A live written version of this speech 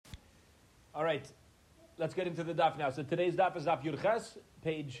All right, let's get into the daf now. So today's daf is daf Yurches,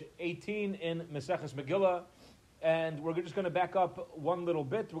 page 18 in Meseches Megillah. And we're just going to back up one little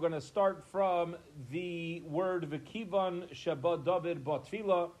bit. We're going to start from the word V'kivan Shabbat David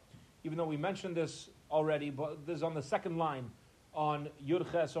B'Tfila, even though we mentioned this already, but this is on the second line on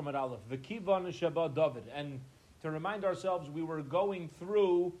Yurches Omer Aleph. V'kivan Shabbat David. And to remind ourselves, we were going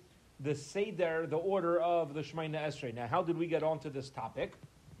through the Seder, the order of the Shemoneh Esrei. Now, how did we get onto this topic?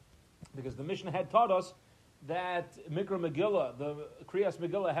 Because the Mishnah had taught us that Mikra Megillah, the Kriyas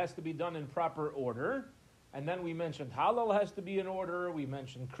Megillah, has to be done in proper order. And then we mentioned Hallel has to be in order. We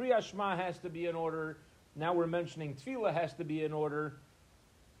mentioned Kriyas Shema has to be in order. Now we're mentioning Tefillah has to be in order.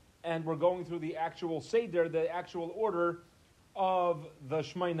 And we're going through the actual Seder, the actual order of the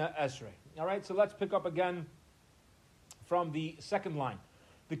Shemoneh Esrei. All right, so let's pick up again from the second line.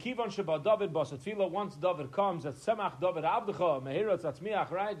 The Kivan Shabbat David Bas Tefillah, once David comes, at Semach David Abdecha, Mehirat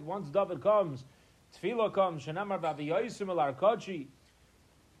Zatzmiach, right? Once David comes, Tefillah comes, Shenamar Vaviyosim El Arkachi,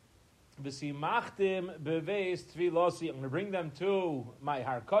 V'simachtim beveis tefilasi. I'm going to bring them to my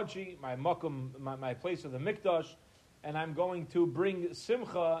harkachi, my makom, my place of the mikdash, and I'm going to bring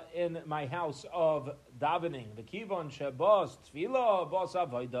simcha in my house of davening. V'kivan shebas tefillah bas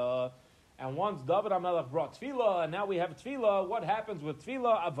avoda. And once David HaMelech brought tefillah, and now we have tefillah, what happens with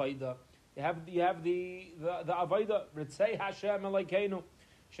tefillah avoda? You have the avoda. Ritzei Hashem Elokeinu.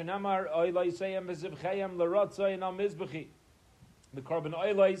 Shenamar oilaisayim bezivchayim l'ratzayin al mizbechi. The carbon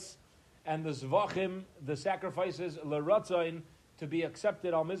oilais and the zvachim, the sacrifices, l'ratzayin, to be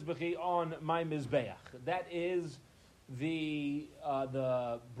accepted al mizbechi on my mizbeach. That is the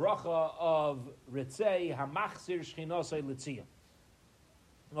bracha of ritzei hamachzir shchinosei litziyah.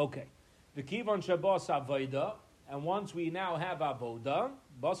 Okay. The kivan shabas avoda, and once we now have avoda,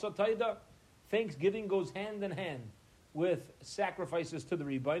 basa taida, thanksgiving goes hand in hand with sacrifices to the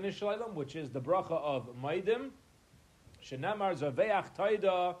Rebbeinu Shalom, which is the bracha of Maidim. Shenamar zaveach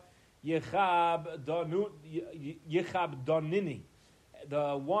taida yichab donini.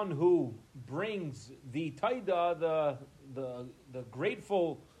 The one who brings the taida, the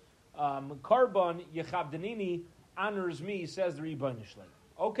grateful karban yichab donini, honors me, says the Rebbeinu Shalom.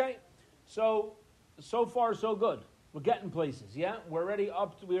 Okay. So far, so good. We're getting places, yeah? We already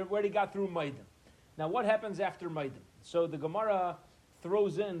got through Maidim. Now, what happens after Maidim? So the Gemara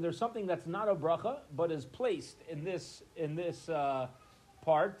throws in, there's something that's not a bracha, but is placed in this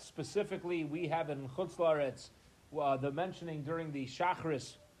part. Specifically, we have in Chutz La'aretz, the mentioning during the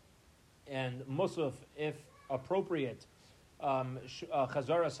Shachris and Musaf, if appropriate,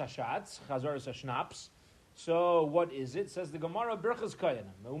 Chazaras Hashatz, Chazaras Hashnaps. So what is it? Says the Gemara, Birchas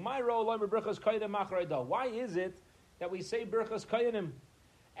Kayanim. Why is it that we say Birchas Kayanim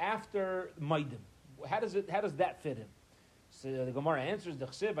after Maidim? How does that fit in? So the Gemara answers,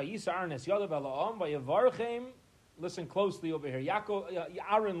 listen closely over here.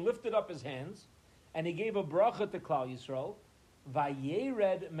 Aaron lifted up his hands and he gave a bracha to Klal Yisrael.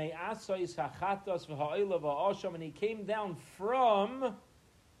 And he came down from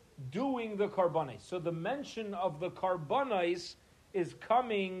doing the karbanis. So the mention of the karbanis is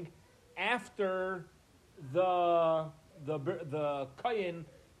coming after the kayin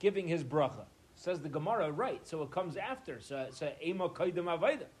giving his bracha. Says the Gemara, right? So it comes after. So ema kaidem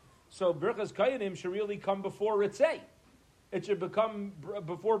avayda. So birchas kayanim should really come before ritzei. It should become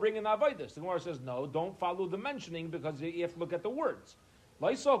before bringing avayda. So the Gemara says no. Don't follow the mentioning because you have to look at the words.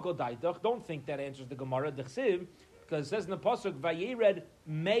 Don't think that answers the Gemara. Because it says in the pasuk, "Vayered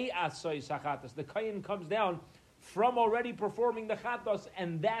mei asoy sachatas." The kayin comes down from already performing the chatos,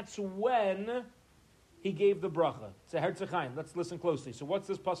 and that's when he gave the bracha. It's a hertzachayim. Let's listen closely. So, what's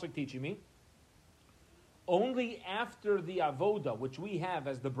this pasuk teaching me? Only after the avoda, which we have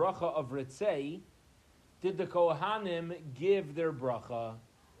as the bracha of ritzei, did the kohanim give their bracha,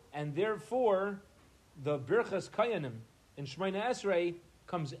 and therefore the birchas kayanim in Shemoneh Esrei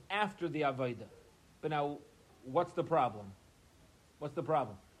comes after the avoda. But now, what's the problem? What's the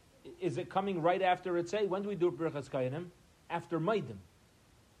problem? Is it coming right after Ritzei? When do we do Birchas Kayanim? After Maidim.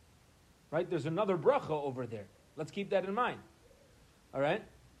 Right? There's another bracha over there. Let's keep that in mind. All right?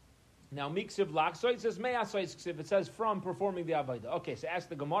 Now, Miksiv Laksoy, it says Me'asoy Ksiv. It says from performing the Avaida. Okay, so ask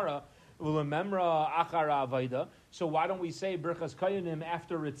the Gemara, Ulamemra Achara Avaida. So why don't we say Birchas Kayanim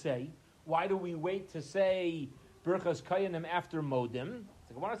after Ritzei? Why do we wait to say Birchas Kayanim after Modim?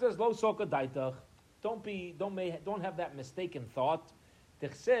 The Gemara says, Lo Soka Daitach. Don't have that mistaken thought.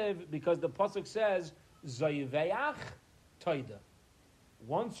 Because the pasuk says Zayiveach Taida.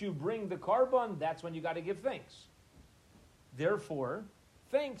 Once you bring the karban, that's when you got to give thanks. Therefore,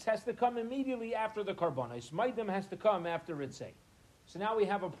 thanks has to come immediately after the karbanos. Maidim has to come after Ritzei. So now we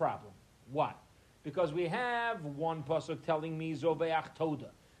have a problem. Why? Because we have one pasuk telling me Zobeach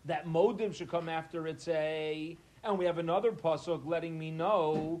Toda, that Modim should come after Ritzei, and we have another pasuk letting me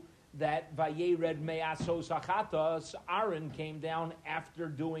know that Vayered Me'asos Achatas, Aaron came down after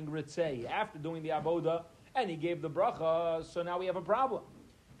doing Ritzei, after doing the Avoda, and he gave the bracha, so now we have a problem.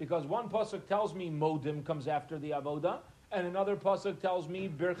 Because one pasuk tells me Modim comes after the Avoda, and another pasuk tells me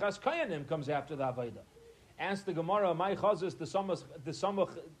Birchas Kayanim comes after the Avoda. Ask the Gemara, my chazis, the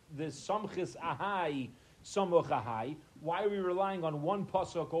samchis ahai, samuch ahai. Why are we relying on one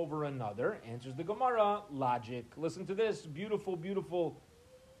pasuk over another? Answers the Gemara, logic. Listen to this beautiful, beautiful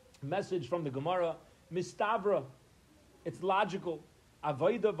message from the Gemara. Mistavra, it's logical.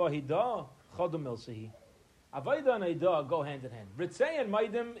 Avoda vahida chodom milsehi. Avoda and Eidah go hand in hand. Ritzei and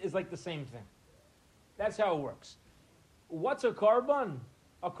Maidim is like the same thing. That's how it works. What's a karban?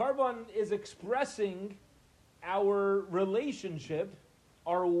 A karban is expressing our relationship,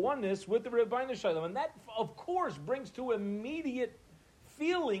 our oneness with the Rebbeinu Shalom. And that, of course, brings to immediate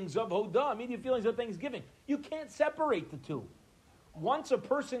feelings of Hodah, immediate feelings of thanksgiving. You can't separate the two. Once a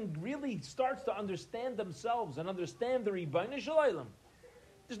person really starts to understand themselves and understand the Rebbeinu Shalom,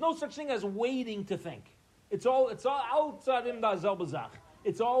 there's no such thing as waiting to think. It's all outside him dazel bazach.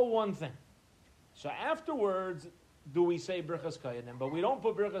 It's all one thing. So afterwards, do we say Birchas Kayanim? But we don't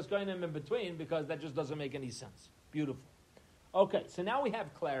put Birchas Kayanim in between because that just doesn't make any sense. Beautiful. Okay, so now we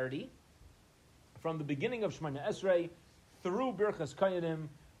have clarity from the beginning of Shemona Esrei through Birchas Kayanim,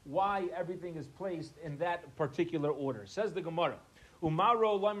 why everything is placed in that particular order. Says the Gemara,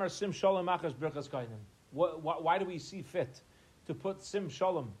 Umaro Laimar Sim Shalom Achas Birchas Kayanim. Why do we see fit to put Sim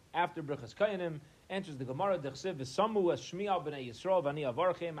Shalom after Birchas Kayanim? Answers the Gemara, Dechsev V'samu es Shmi al B'nai Yisrael v'ani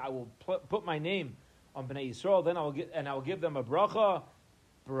avarchem. I will put my name on Bnei Yisrael, then I will give them a bracha.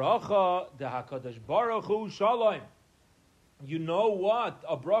 Bracha de HaKadosh Baruch Hu Shalom. You know what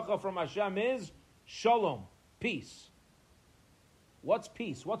a bracha from Hashem is? Shalom, peace. What's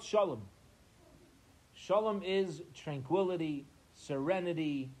peace? What's shalom? Shalom is tranquility,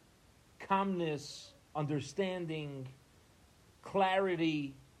 serenity, calmness, understanding,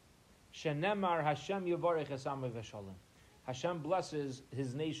 clarity. Shenemar Hashem Yavarech Esam V'Shalom. Hashem blesses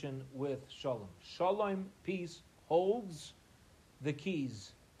his nation with shalom. Shalom, peace, holds the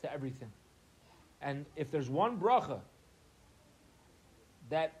keys to everything. And if there's one bracha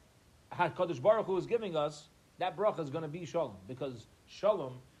that HaKadosh Baruch Hu is giving us, that bracha is going to be shalom, because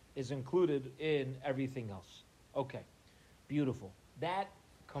shalom is included in everything else. Okay, beautiful. That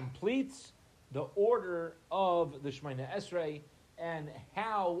completes the order of the Shemona Esrei and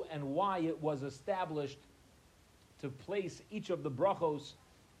how and why it was established to place each of the brachos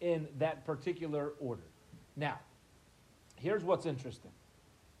in that particular order. Now, here's what's interesting.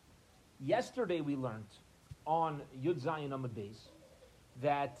 Yesterday we learned on Yud Zayin Amud Beis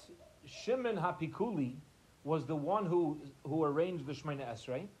that Shimon HaPikuli was the one who arranged the Shemona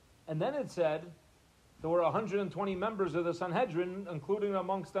Esrei, and then it said there were 120 members of the Sanhedrin, including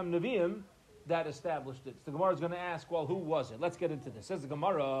amongst them Nevi'im, that established it. So the Gemara is going to ask, well, who was it? Let's get into this. Says the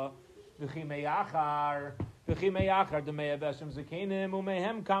Gemara, V'chimei achar d'mei aveshem zakenim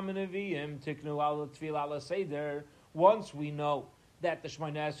umehem kamen neviim tiknu al tefillah al seder. Once we know that the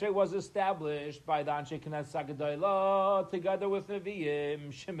Shemona Esrei was established by the Anshe Knesset Sagadayla together with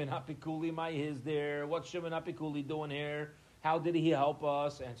Nevi'im, Shimon HaPikuli, my is there. What's Shimon HaPikuli doing here? How did he help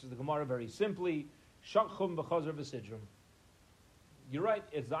us? Answers the Gemara very simply, Shachum b'chazer v'sidrum. You're right,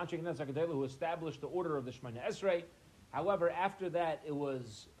 it's the Anshe Knesset Sagadayla who established the order of the Shemona Esrei. However, after that, it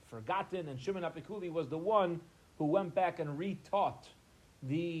was forgotten, and Shimon HaPikuli was the one who went back and retaught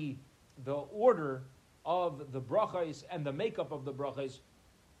the order of the brachos and the makeup of the brachos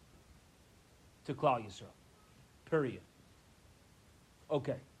to Klal Yisrael. Period.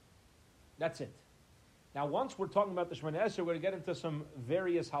 Okay, that's it. Now, once we're talking about the Shemona Esrei, we're going to get into some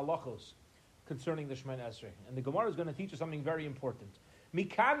various halachos concerning the Shemona Esrei, and the Gemara is going to teach us something very important.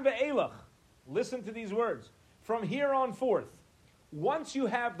 Mikan ve'elach. Listen to these words. From here on forth, once you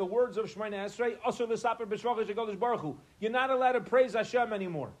have the words of Shemona Esrei, Asur l'saper b'shvachos HaKadosh Baruch Hu, you're not allowed to praise Hashem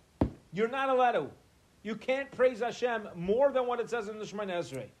anymore. You're not allowed to. You can't praise Hashem more than what it says in the Shemona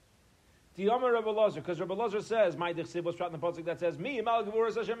Esrei. Tiyamar Rabbi Lazar, because Rabbi Lazar says, "My dichsiv was in the pasuk that says, Me Mal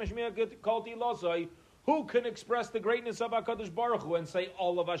Gevuras Hashem Shmiya Kalti Losai." Who can express the greatness of HaKadosh Baruch Hu and say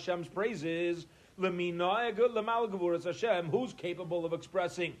all of Hashem's praises? Lemina Lemal Gevuras Hashem. Who's capable of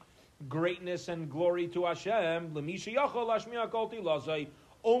expressing greatness and glory to Hashem? Lemisha Yachol Hashmiya Kalti Losai.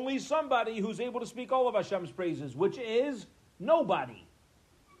 Only somebody who's able to speak all of Hashem's praises, which is nobody.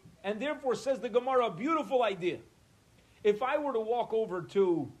 And therefore, says the Gemara, a beautiful idea. If I were to walk over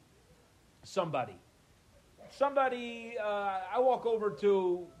to somebody somebody, I walk over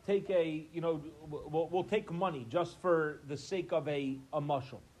to take we'll take money just for the sake of a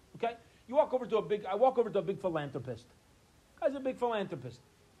mushal. Okay? I walk over to a big philanthropist. Guy's a big philanthropist.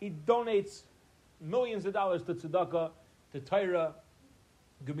 He donates millions of dollars to tzedakah, to Torah,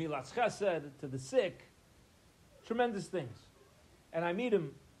 Gemilas Chesed, to the sick. Tremendous things. And I meet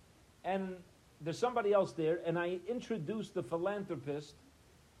him, and there's somebody else there, and I introduce the philanthropist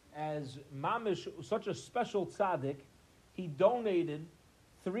as mamish, such a special tzaddik. He donated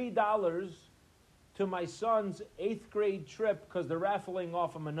 $3 to my son's 8th grade trip because they're raffling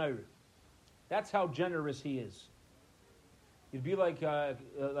off a menorah. That's how generous he is. You'd be like,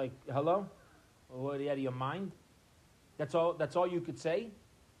 hello? What, are you out of your mind? That's all you could say?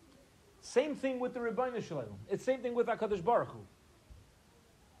 Same thing with the Rebbeinu Shalom. It's same thing with HaKadosh Baruch Hu.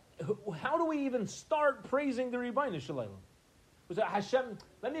 How do we even start praising the Rebbeinu Shalom? Hashem,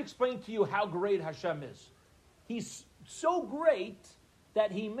 let me explain to you how great Hashem is. He's so great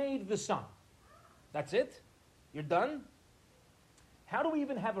that he made the sun. That's it? You're done? How do we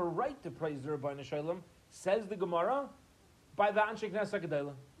even have a right to praise the Rebbeinu Shalom? Says the Gemara, by the Anshe Knesset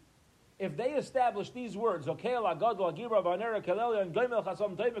HaGedolah. If they establish these words, so I'm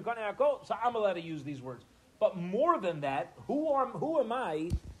allowed to use these words. But more than that, who am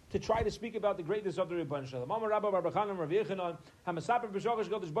I to try to speak about the greatness of the Rebbeinu Shalom? A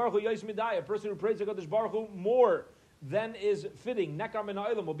person who prays HaKadosh Baruch Hu more than is fitting, nekar min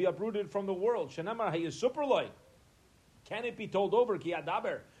ha'olam, will be uprooted from the world. Shenamar hayisuperloi. Can it be told over? Ki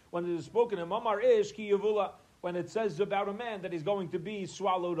adaber. When it is spoken in mamar ish ki yavula, when it says about a man that he's going to be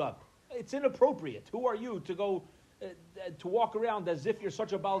swallowed up. It's inappropriate. Who are you to go to walk around as if you're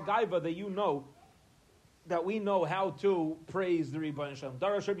such a Baal Gaiva that you know that we know how to praise the Rebbeinu Shalom?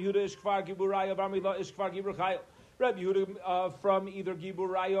 Darash Reb Yehuda Ishkvar Giburaya Varmila Ishkvar Gibur Chayil. Reb Yehuda from either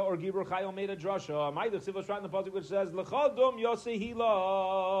Giburaya or Gibur Chayil made a drasha. Ma'idach Siva Shrat in the pasuk which says L'chadom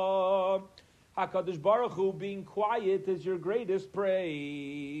Yosehila. HaKadosh Baruch Hu, being quiet is your greatest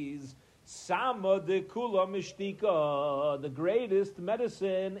praise. Sama de kula mishtika. The greatest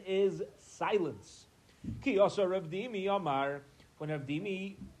medicine is silence. Ki also Rav Dimi Amar. When Rav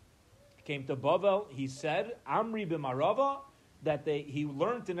Dimi came to Bavel, he said, Amri b'marava, that he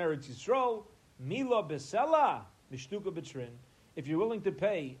learned in Eretz Yisrael, Mila b'sela, mishtuka b'trin. If you're willing to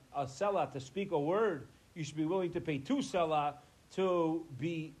pay a sela to speak a word, you should be willing to pay 2 sela to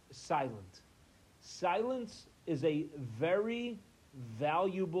be silent. Silence is a very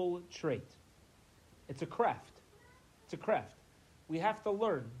valuable trait. It's a craft. It's a craft. We have to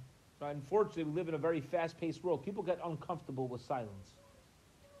learn. Unfortunately, we live in a very fast-paced world. People get uncomfortable with silence.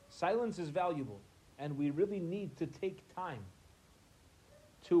 Silence is valuable, and we really need to take time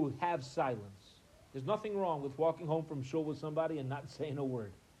to have silence. There's nothing wrong with walking home from shul with somebody and not saying a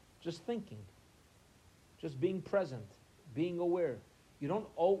word. Just thinking. Just being present. Being aware. We don't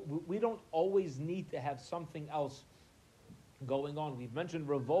always need to have something else going on. We've mentioned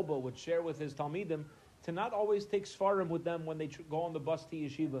Rav Voba would share with his Talmidim to not always take Sfarim with them when they go on the bus to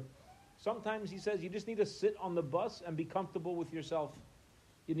yeshiva. Sometimes he says you just need to sit on the bus and be comfortable with yourself.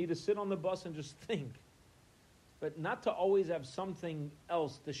 You need to sit on the bus and just think. But not to always have something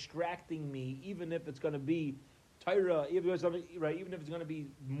else distracting me, even if it's going to be Torah, even if it's going to be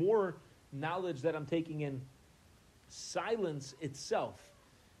more knowledge that I'm taking in. Silence itself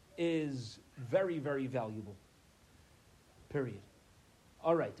is very, very valuable. Period.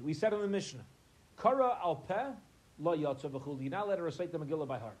 All right, we said in the Mishnah, Kara al peh lo yotza v'chul. You now let her recite the Megillah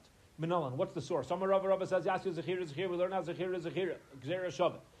by heart. Minolan, what's the source? Some Rava says Yasir Zechira Zechira. We learn how Zechira Zechira. Gzera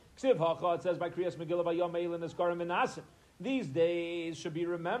Shavah. Ksiv Hacha. It says by Kriyas Megillah by Yom Eilin Eskarim Menasim. These days should be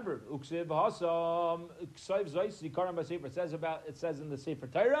remembered. Uksiv Hasam Ksiv Zayis Zikarim by Sefer. It says in the Sefer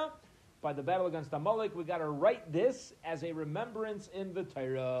Torah, by the battle against Amalek, we got to write this as a remembrance in the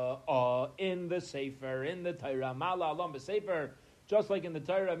Torah, in the Sefer, in the Torah. Mala Alam B'Sefer, just like in the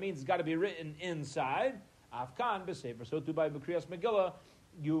Torah, means it's got to be written inside. Afkan B'Sefer. So too by Kriyas Megillah,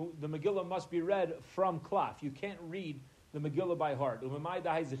 the Megillah must be read from Klaf. You can't read the Megillah by heart. How do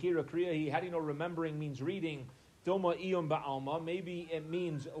you know remembering means reading? Dilma iyum ba'alma. Maybe it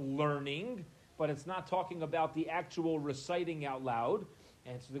means learning, but it's not talking about the actual reciting out loud.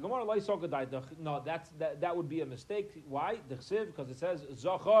 And so the Gemara no, that would be a mistake. Why? Because it says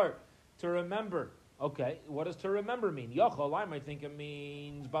zachar, to remember. Okay, what does to remember mean? Yachol, I might think it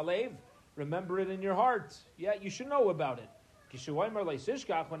means balev. Remember it in your heart. Yeah, you should know about it.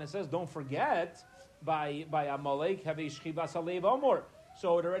 When it says don't forget by Amalek, so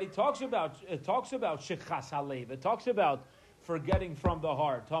it already talks about shechas halev. It talks about forgetting from the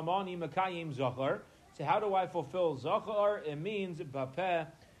heart. Tamani makayim zachar. So how do I fulfill zachar? It means bapeh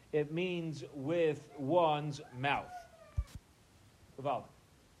It means with one's mouth. All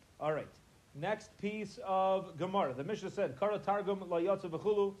right. Next piece of Gemara. The Mishnah said, Kara Targum la yotza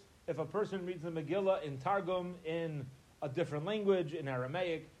v'chulu. If a person reads the Megillah in Targum in a different language, in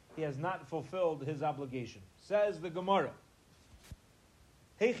Aramaic, he has not fulfilled his obligation. Says the Gemara,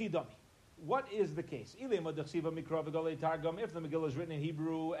 Heichidami. What is the case? If the Megillah is written in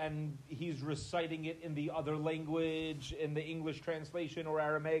Hebrew and he's reciting it in the other language, in the English translation or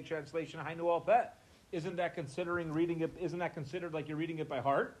Aramaic translation, isn't that considering reading it? Isn't that considered like you're reading it by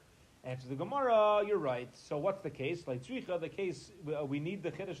heart? Answer the Gemara, you're right. So what's the case? Like tzricha, the case we need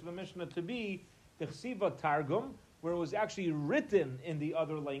the Chiddush of the Mishnah to be the Chsiva Targum, where it was actually written in the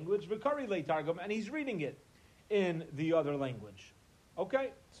other language, V'kari le Targum, and he's reading it in the other language.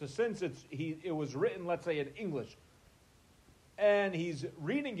 Okay, so since it was written, let's say in English, and he's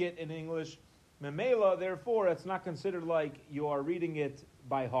reading it in English, memela, therefore, it's not considered like you are reading it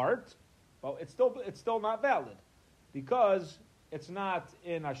by heart. Well, it's still not valid because it's not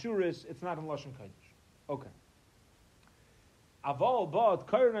in Ashuris, it's not in Lashon Kodesh. Okay. Aval but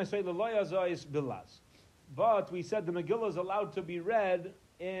kairna say leloyazais bilaz. But we said the Megillah is allowed to be read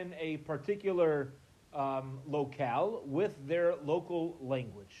in a particular locale with their local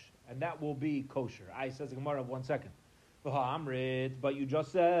language, and that will be kosher. I says the Gemara, 1 second. But you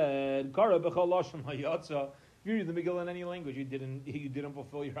just said kara b'chol lashon hayatza. If you read the Megillah in any language, you didn't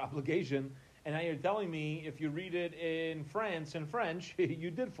fulfill your obligation, and now you're telling me if you read it in French,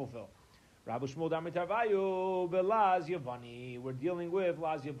 you did fulfill. Rabbi Shmuel Damitavayu belaz Yavani. We're dealing with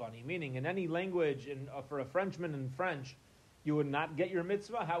laz Yavani, meaning in any language, for a Frenchman in French, you would not get your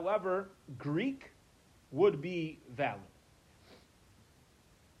mitzvah. However, Greek would be valid.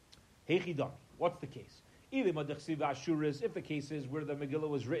 Heichidami. What's the case? If the case is where the Megillah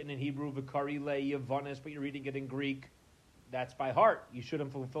was written in Hebrew, V'kari le Yavanis, but you're reading it in Greek, that's by heart. You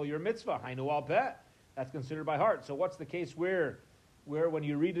shouldn't fulfill your mitzvah. Hainu al peh. That's considered by heart. So what's the case where when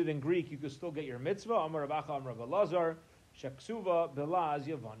you read it in Greek, you could still get your mitzvah? Amar Rabacha, Amar Rabbi Lazar, Sheksuva belaz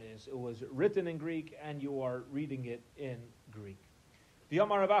Yavanis. It was written in Greek, and you are reading it in Greek. The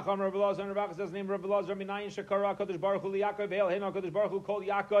Amar Rabacha, Amar Rabbi Lazar, and Rabacha says the name of Rabbi Lazar, Minayin Shekara HaKadosh Baruch Hu Liyaakov El, Hein HaKadosh Baruch Hu called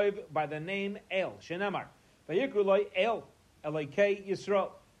Yaakov by the name El, Shenemar. Vayikru Loi El, Elokei Yisrael.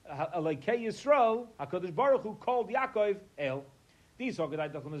 Elokei Yisrael, HaKadosh Baruch Hu called Yaakov El. These are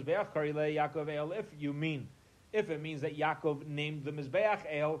Gedai Dachel Mizbeach, Kari Le Yaakov El, if it means that Yaakov named the Mizbeach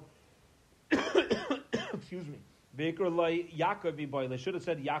El, excuse me, Vayikru Loi Yaakov Iboy, they should have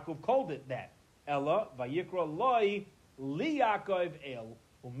said Yaakov called it that. Ella, Vayikru Loi Li Yaakov El,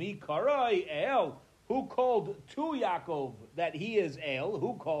 Umi Karai El, who called to Yaakov that he is El,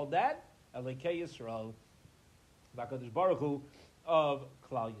 who called that? Elokei Yisrael. HaKadosh Baruch Hu of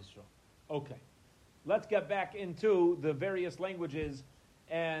Klal Yisrael. Okay, let's get back into the various languages,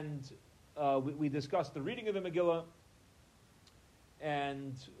 and we discussed the reading of the Megillah,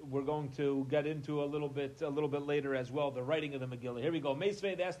 and we're going to get into a little bit later as well the writing of the Megillah. Here we go.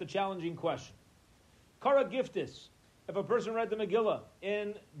 Meisvei, that's the challenging question. Kara Giftis. If a person read the Megillah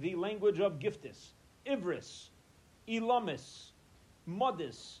in the language of Giftis, Ivris, Elamis,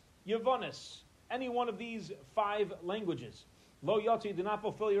 Modis, Yavonis, any one of these 5 languages. Lo yotzi, you did not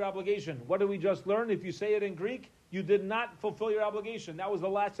fulfill your obligation. What did we just learn? If you say it in Greek, you did not fulfill your obligation. That was the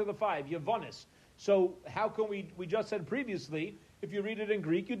last of the 5, Yavonis. So how can we just said previously, if you read it in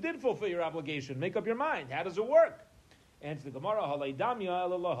Greek, you did fulfill your obligation. Make up your mind. How does it work? Answer the Gemara, Halei damya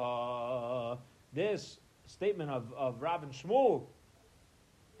elalaha. This statement of Rav and Shmuel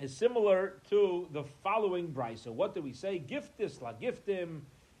is similar to the following brisa. What did we say? Giftis la giftim,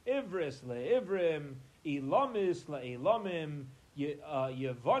 Ivris le'ivrim, Elamis le'elamim,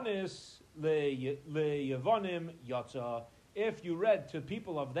 Yavonis le'yavonim yatsa. If you read to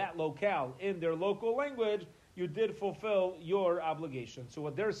people of that locale in their local language, you did fulfill your obligation. So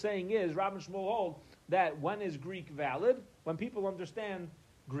what they're saying is, Rav and Shmuel hold that when is Greek valid? When people understand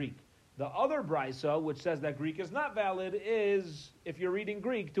Greek. The other brisa, which says that Greek is not valid, is if you're reading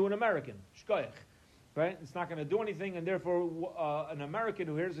Greek to an American. Shkoyach. Right? It's not going to do anything, and therefore an American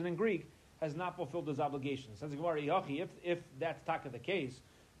who hears it in Greek has not fulfilled his obligation. Says the Gemara, if that's taka the case,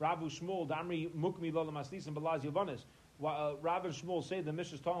 Rav Shmuel Damri Mukmi Lola Maslisim Balaz Yavanis. Rav and Shmuel say the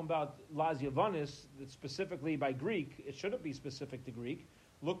Mishnah is talking about Laz Yavanis specifically by Greek. It shouldn't be specific to Greek.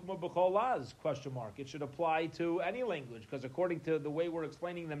 Lukma b'chol laz, ? It should apply to any language, because according to the way we're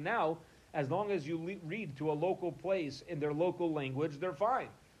explaining them now, as long as you read to a local place in their local language, they're fine.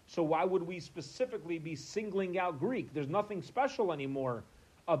 So why would we specifically be singling out Greek? There's nothing special anymore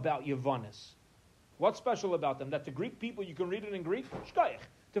about Yavanis. What's special about them? That to Greek people you can read it in Greek? Shkoyach.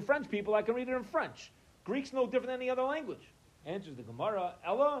 To French people I can read it in French. Greek's no different than any other language. Answers the Gemara,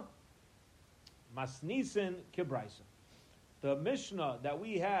 Ella Masnisen Kibraisa. The Mishnah that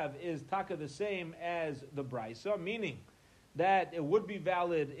we have is taka the same as the Braisa, meaning that it would be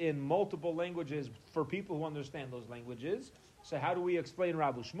valid in multiple languages for people who understand those languages. So how do we explain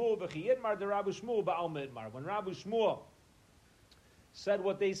Rabbi Shmuel? V'chiyidmar de Rabbi Shmuel ba'al mitmar. When Rabbi Shmuel said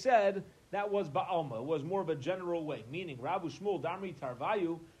what they said, that was ba'alma. It was more of a general way. Meaning, Rabbi Shmuel, Damri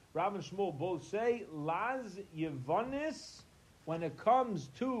Tarvayu, Rabbi and Shmuel both say, Laz Yevonis, when it comes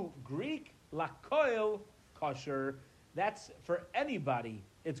to Greek, Lakoil kosher. That's for anybody,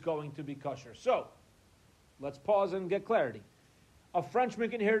 it's going to be kosher. So, let's pause and get clarity. A Frenchman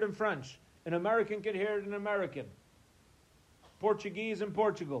can hear it in French. An American can hear it in American. Portuguese in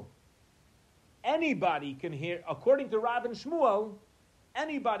Portugal. Anybody can hear, according to Rav and Shmuel,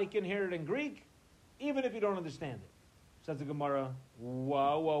 anybody can hear it in Greek, even if you don't understand it. Says the Gemara,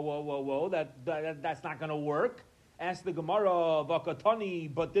 whoa, that's not going to work. Ask the Gemara,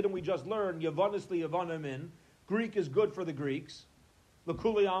 Vakatani, but didn't we just learn, Yavonisli Yavonamin, Greek is good for the Greeks,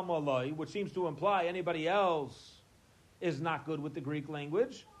 L'kuli Amalai, which seems to imply anybody else is not good with the Greek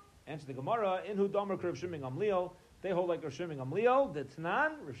language. Answer the Gemara, Inhu Domer Rav Shimon Gamliel, they hold like Rav Shimon Gamliel, the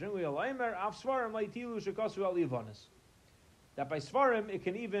Tanan, Rav Shimon Gamliel Aimer, Af Svarim Laitilu Shekasu Al Yavonis. That by Svarim, it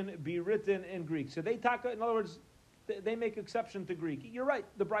can even be written in Greek. So they talk, in other words, they make exception to Greek. You're right,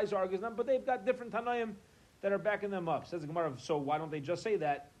 the Braisa argues them, but they've got different Tanaim that are backing them up. Says the Gemara, so why don't they just say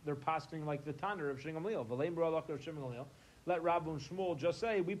that? They're posting like the Tanner of Shimon Gamliel. V'leim Baralach of Shimon Gamliel. Let Rabbi and Shmuel just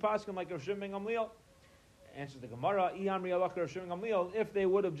say, we posting like Rav Shimon Gamliel. Answers the Gemara, Iyamri Allah Rav Shimon Gamliel. If they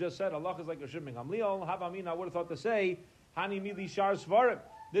would have just said, Allah is like Rav Shimon Gamliel, Havamin, I would have thought to say, Hani Mili Shar Svarim.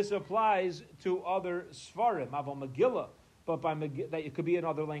 This applies to other Svarim, Aval Megillah. But by that it could be in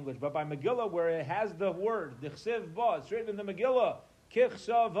other language. But by Megillah, where it has the word Dichsev Ba, it's written in the Megillah,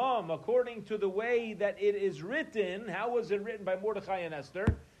 Kichsavam, according to the way that it is written. How was it written by Mordechai and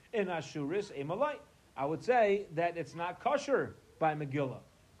Esther in Ashuris Emalai? I would say that it's not kosher by Megillah.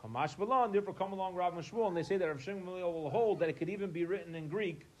 Kamash Balan, therefore come along Rav and Shmuel, and they say that Rav Shimon will hold that it could even be written in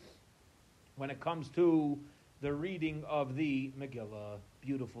Greek when it comes to the reading of the Megillah.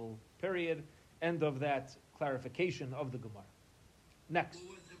 Beautiful. Period. End of that clarification of the Gemara. Next.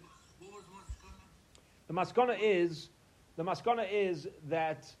 What was The maskana is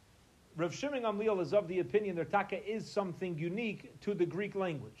that Rav Shimon Gamliel is of the opinion that taka is something unique to the Greek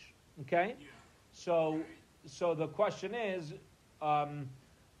language. Okay? Yeah. So the question is,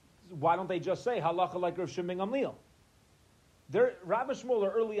 why don't they just say halacha like Rav Shimon Gamliel? Rav and Shmuel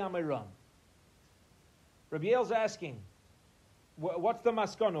are early on my run. Rabbi Yale's asking, what's the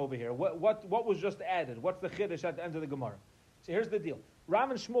maskana over here? What was just added? What's the chiddush at the end of the Gemara? So here's the deal.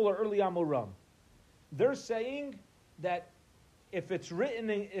 Rav and Shmuel are early on my run. They're saying that if it's written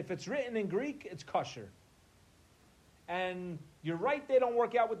in Greek, it's kosher. And you're right, they don't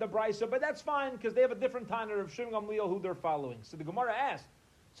work out with the Braisa, but that's fine because they have a different Tanner of Shimon Gamliel who they're following. So the Gemara asked,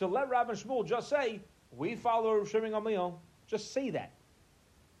 so let Rav and Shmuel just say, we follow Shimon Gamliel. Just say that.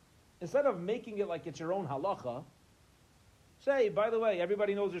 Instead of making it like it's your own halacha, say, by the way,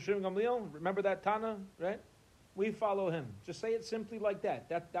 everybody knows Shimon Gamliel. Remember that Tana, right? We follow him. Just say it simply like that.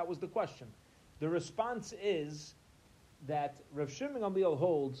 That was the question. The response is that Rav Shimon Gamliel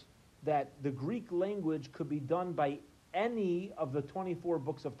holds that the Greek language could be done by any of the 24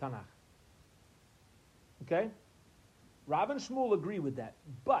 books of Tanakh. Okay? Rav and Shmuel agree with that.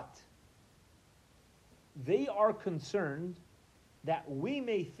 But they are concerned that we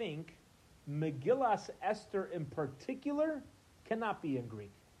may think Megillas Esther in particular cannot be in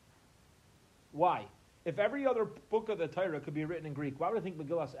Greek. Why? If every other book of the Torah could be written in Greek, why would I think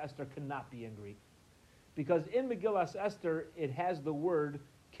Megillas Esther cannot be in Greek? Because in Megillas Esther, it has the word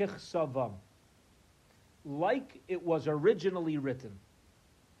kichsavam, like it was originally written.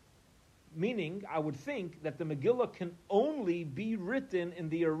 Meaning, I would think that the Megillah can only be written in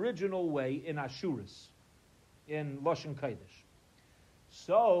the original way in Ashuris, in Lashon Kodesh.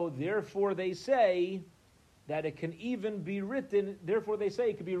 So, therefore, they say that it can even be written, therefore they say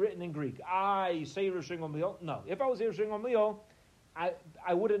it could be written in Greek. I say Rav Shimon Gamliel. No. If I was Rav Shimon Gamliel,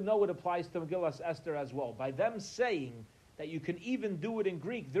 I wouldn't know it applies to Megillas Esther as well. By them saying that you can even do it in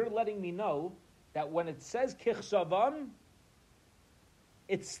Greek, they're letting me know that when it says kichsavam,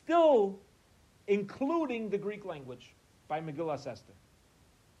 it's still including the Greek language by Megillas Esther.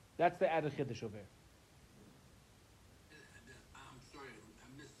 That's the added chiddush over here. I'm sorry,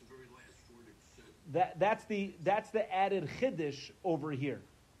 I missed the very last word it said. That's the added chiddush over here.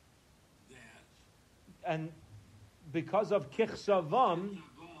 That. And because of kichsavam,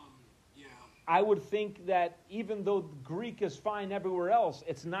 yeah. I would think that even though Greek is fine everywhere else,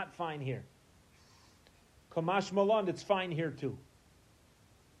 it's not fine here. Kamash Malan, it's fine here too.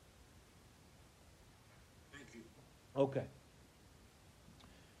 Thank you. Okay.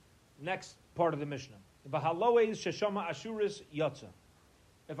 Next part of the Mishnah. V'haloes sheshama ashuris yotza.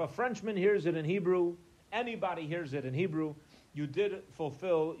 If a Frenchman hears it in Hebrew, anybody hears it in Hebrew, you did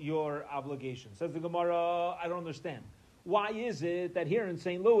fulfill your obligation. Says the Gemara, I don't understand. Why is it that here in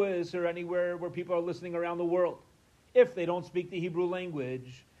St. Louis or anywhere where people are listening around the world, if they don't speak the Hebrew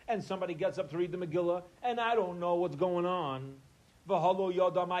language and somebody gets up to read the Megillah and I don't know what's going on, v'halo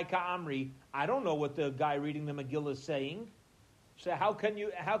yodamai ka'amri, I don't know what the guy reading the Megillah is saying. So how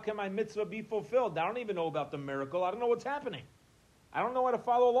can my mitzvah be fulfilled? I don't even know about the miracle. I don't know what's happening. I don't know how to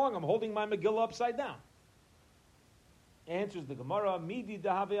follow along. I'm holding my Megillah upside down. Answers the Gemara, Midi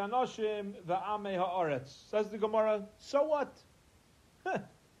dahave anoshim va'amei ha'aretz. Says the Gemara, so what?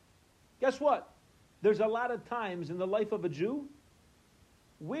 Guess what? There's a lot of times in the life of a Jew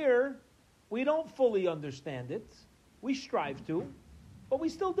where we don't fully understand it. We strive to, but we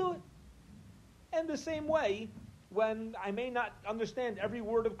still do it. And the same way, when I may not understand every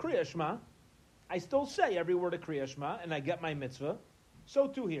word of Kriya Shema, I still say every word of Kriya Shema, and I get my mitzvah. So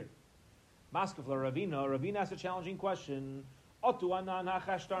too here. Maskefla Ravina asked a challenging question. Ravina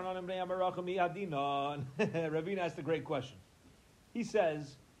asked a great question. He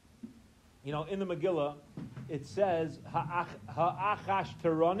says, in the Megillah, it says, Ha'achash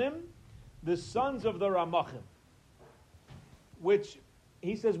Teronim, the sons of the Ramachim, which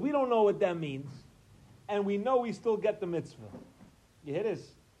he says, we don't know what that means, and we know we still get the mitzvah. You hear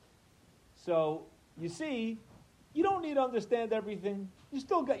this? So, you see, you don't need to understand everything. You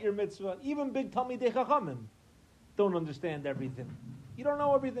still get your mitzvah. Even big Talmidei Chachamim don't understand everything. You don't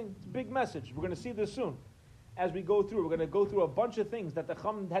know everything. It's a big message. We're going to see this soon. As we go through, we're going to go through a bunch of things that the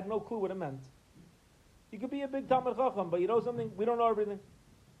Chacham had no clue what it meant. You could be a big Talmid Chacham, but you know something? We don't know everything.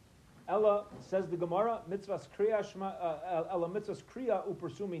 Ella, says the Gemara, mitzvahs kriya Ella mitzvahs kriya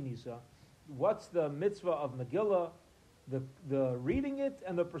upersumi nisa. What's the mitzvah of Megillah? The reading it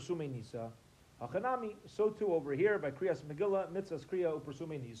and the persumi nisa. Achanami, so too over here by Kriyas Megillah, mitzvahs kriya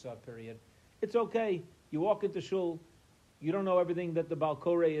upersumi nisa, period. It's okay. You walk into shul, you don't know everything that the Baal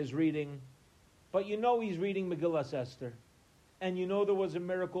Koreh is reading, but you know he's reading Megillah Esther, and you know there was a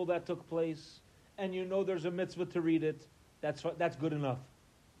miracle that took place, and you know there's a mitzvah to read it. That's good enough.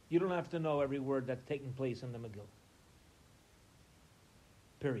 You don't have to know every word that's taking place in the Megillah.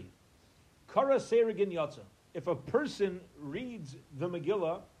 Period. Kara Seirigin Yatza. If a person reads the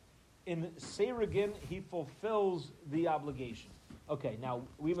Megillah in Seirigin, he fulfills the obligation. Okay, now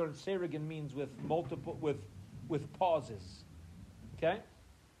we learned Seirigin means with pauses. Okay?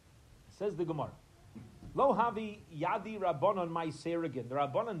 Says the Gemara. Lo havi yadi rabbanon my Seirigin. The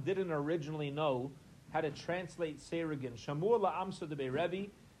rabbanon didn't originally know how to translate Seirigin. Shamua la'amsa de Rebbe.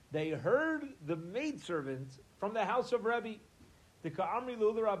 They heard the maidservant from the house of Rebbe. The ka'amri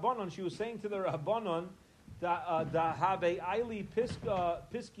lu the rabbanon. She was saying to the rabbanon, da have aili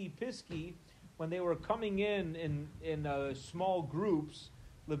piski, when they were coming in small groups,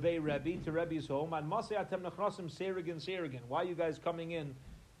 lebei Rebbe, to Rebbe's home, and masei atem nachrasim Seirigin. Why are you guys coming in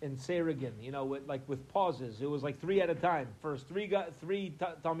Seirigin? With pauses. It was like 3 at a time. First three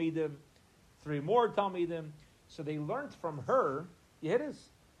Talmidim, 3 more Talmidim. So they learned from her. Yeah, it is.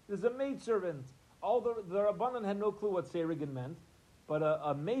 There's a maidservant. All the Rabbanan had no clue what Seirigin meant, but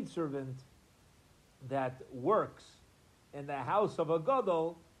a maidservant that works in the house of a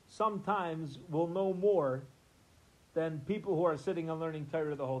gadol sometimes will know more than people who are sitting and learning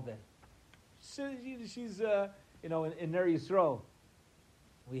Torah the whole day. So she's in Ner Yisrael,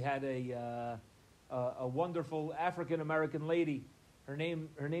 we had a wonderful African American lady. Her name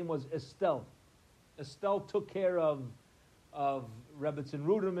was Estelle. Estelle took care of Rebbetzin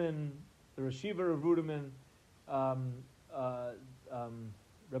Ruderman, the Reshiva of Ruderman,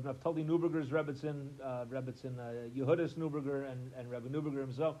 Rebbe Naftali Neuberger's Rebbetzin Yehudis Neuberger, and Rebbe Neuberger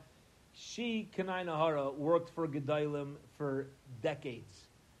himself. She, Kanai Nahara, worked for Gedalim for decades.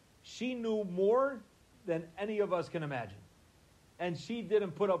 She knew more than any of us can imagine. And she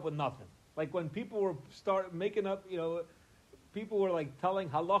didn't put up with nothing. Like when people were making up, people were like telling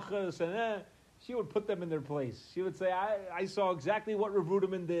halachas, and she would put them in their place. She would say, I saw exactly what Rav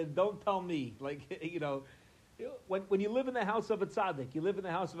Ruderman did. Don't tell me. When you live in the house of a tzaddik, you live in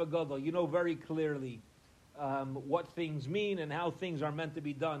the house of a gadol, you know very clearly what things mean and how things are meant to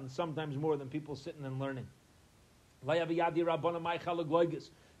be done, sometimes more than people sitting and learning. The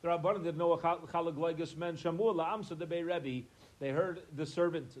Rabbanan didn't know what Chalagloigus meant. Shamua la'amsa debei Rebbe. They heard the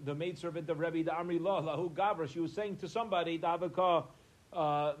servant, the maidservant of Rebbe, the Amri Lah, Lahu Gabra. She was saying to somebody, Davaka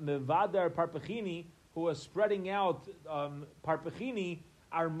Mevadar Parpechini, who was spreading out Parpechini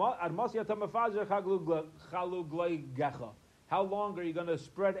How long are you going to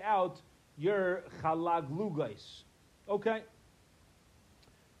spread out your chalaglugais? Okay.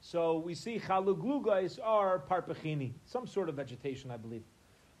 So we see chaluglugais are parpechini, some sort of vegetation, I believe.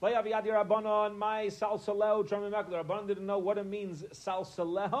 My salsaleo tramimeka. The Rabbanan didn't know what it means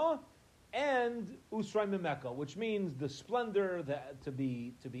salsaleha and usray mimeka, which means the splendor, to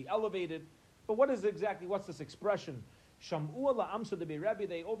be elevated. But what's this expression? Sham'u la amsa de Rebbe.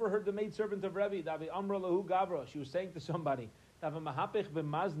 They overheard the maidservant of Rebbe. Davi amra lahu gavra. She was saying to somebody, Davi mahapich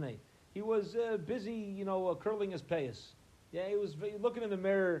b'mazne. He was busy, curling his payas. Yeah, he was looking in the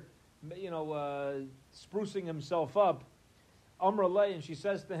mirror, sprucing himself up. Amra lay, and she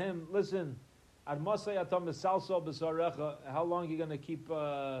says to him, "Listen, admasay atam b'salsal b'sarecha. How long are you going to keep,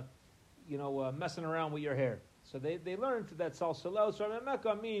 messing around with your hair?" So they learned that salsalel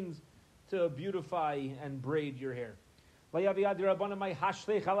saremeka means to beautify and braid your hair. The Rabbanan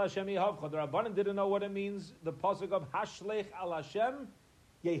didn't know what it means. The pasuk of Hashlech al Hashem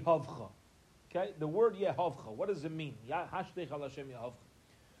Yehavcha. Okay, the word Yehavcha. What does it mean? Hashlech al Hashem Yehavcha.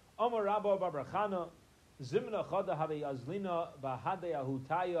 Amar Rabba Babrachana Zimna Chada Have Azlina Bahade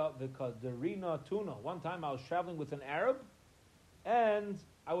Ahutaya V'Kaderina Tuna. One time I was traveling with an Arab, and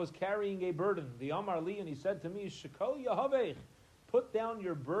I was carrying a burden. The Amar Li, and he said to me, Shekol Yahavech, put down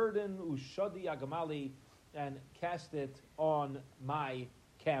your burden Ushadi Agamali, and cast it on my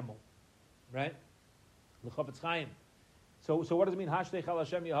camel, right? L'chafetz Chaim. So what does it mean? Hashlech al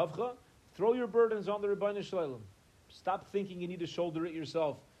Hashem Yehavcha. Throw your burdens on the Rebbeinu Shalom. Stop thinking you need to shoulder it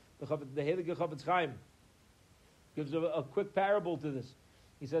yourself. The Heilige Chafetz Chaim gives a quick parable to this.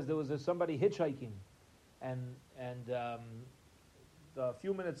 He says there was somebody hitchhiking, and a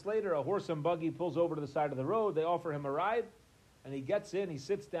few minutes later, a horse and buggy pulls over to the side of the road. They offer him a ride, and he gets in. He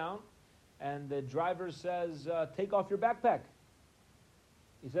sits down. And the driver says, take off your backpack.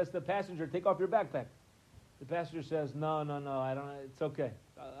 He says to the passenger, take off your backpack. The passenger says, no, I don't. It's okay.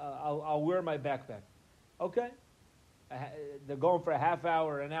 I'll wear my backpack. Okay. They're going for a half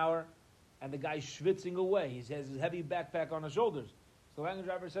hour, an hour, and the guy's schwitzing away. He has his heavy backpack on his shoulders. So the wagon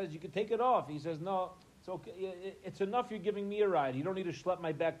driver says, you can take it off. He says, no, it's okay. It's enough you're giving me a ride. You don't need to schlep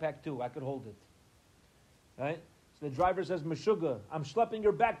my backpack too. I could hold it. Right? The driver says, Meshuggah, I'm schlepping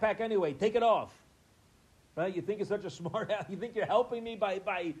your backpack anyway. Take it off. Right? You think it's such a smart ass. You think you're helping me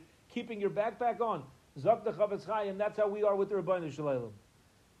by keeping your backpack on. Zok the Chafetz Chaim, that's how we are with the Rebbeinu Shalom.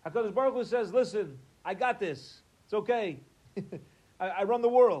 HaKadosh Baruch Hu says, listen, I got this. It's okay. I run the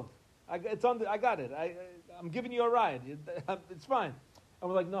world. I got it. I'm giving you a ride. It's fine.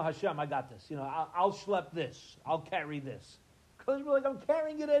 And we're like, no, Hashem, I got this. I'll schlep this. I'll carry this. Because we're like, I'm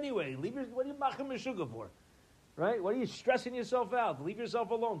carrying it anyway. What are you machim Meshuggah for? Right? What are you stressing yourself out? Leave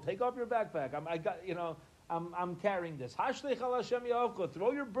yourself alone. Take off your backpack. I'm carrying this. Hashlech al Hashem Yehavcha.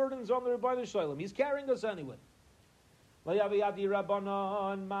 Throw your burdens on the Rebbeinu Shalom. He's carrying us anyway. Layaviyadi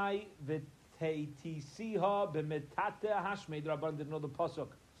Rabbanon my v'teitisiha b'metate hashmeid. Rabbanon didn't know the pasuk.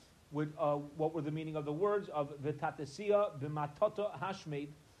 What were the meaning of the words of v'tatesiha b'matata hashmeid?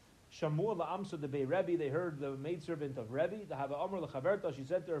 Shamur la'amsa de Bei Rebbe. They heard the maidservant of Rebbe. The Hava Amr l'chaverta. She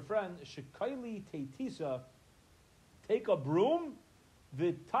said to her friend, Shekaili teitisa. Take a broom,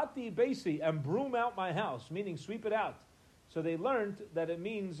 vitati basi, and broom out my house, meaning sweep it out. So they learned that it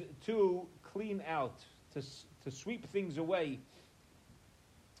means to clean out, to sweep things away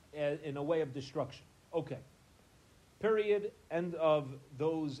in a way of destruction. Okay. Period. End of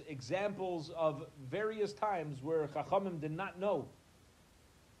those examples of various times where Chachamim did not know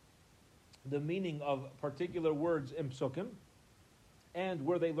the meaning of particular words in Psukim and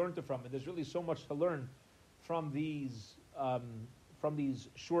where they learned it from. And there's really so much to learn from these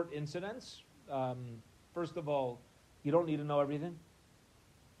short incidents. First of all, you don't need to know everything.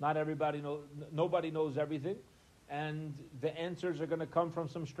 Nobody knows everything, and the answers are going to come from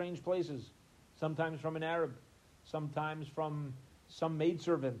some strange places. Sometimes from an Arab, sometimes from some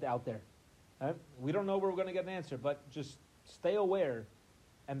maidservant out there. We don't know where we're going to get an answer, but just stay aware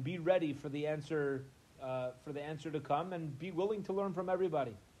and be ready for the answer to come, and be willing to learn from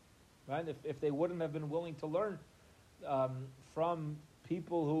everybody. Right? If they wouldn't have been willing to learn from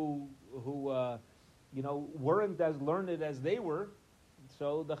people who weren't as learned as they were,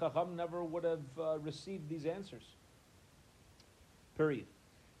 so the Chacham never would have received these answers. Period.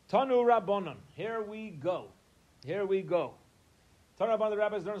 Tanu Rabbanon. Here we go. Tanu Rabbanon, the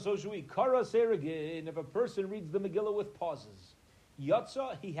rabbis learn so shui. Kara Seragin. If a person reads the Megillah with pauses,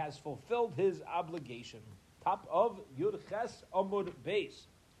 Yatza, he has fulfilled his obligation. Top of Yud Ches Amud Beis.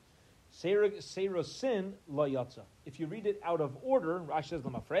 Serosin lo yatza. If you read it out of order, Rashi says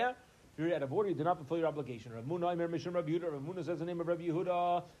l'mafreya, If you're out of order, you do not fulfill your obligation. Rav Muna, Imer Mishum Rav Yehuda. Rav Muna says the name of Rav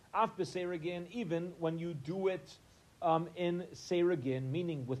Yehuda. Af b'seiragin, even when you do it in seiragin,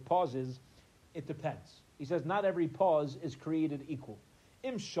 meaning with pauses, it depends. He says not every pause is created equal.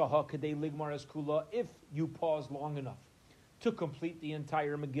 Im shaha kadei ligmar es kula. If you pause long enough to complete the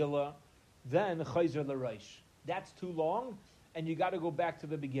entire Megillah, then chayzer l'reish. That's too long, and you got to go back to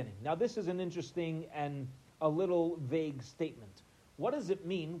the beginning. Now, this is an interesting and a little vague statement. What does it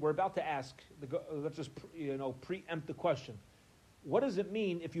mean? We're about to ask. Let's just preempt the question. What does it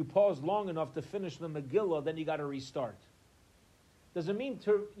mean if you pause long enough to finish the Megillah, then you got to restart? Does it mean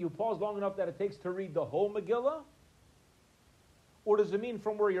you pause long enough that it takes to read the whole Megillah? Or does it mean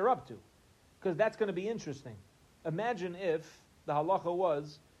from where you're up to? Because that's going to be interesting. Imagine if the halacha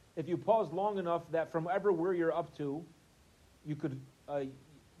was, if you pause long enough that from where you're up to, you could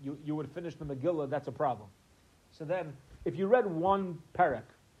you would finish the Megillah. That's a problem. So then, if you read one parak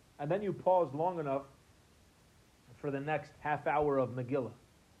and then you paused long enough for the next half hour of Megillah,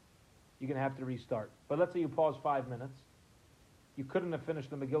 you're going to have to restart. But let's say you pause 5 minutes. You couldn't have finished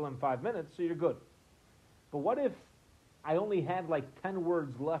the Megillah in 5 minutes, so you're good. But what if I only had like 10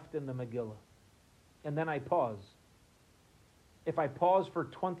 words left in the Megillah, and then I pause? If I pause for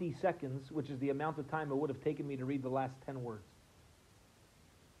 20 seconds, which is the amount of time it would have taken me to read the last 10 words,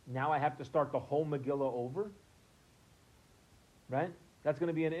 now I have to start the whole Megillah over? Right? That's going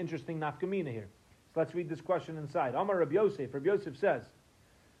to be an interesting nafkamina here. So let's read this question inside. Amar Rabbi Yosef. Rabbi Yosef says,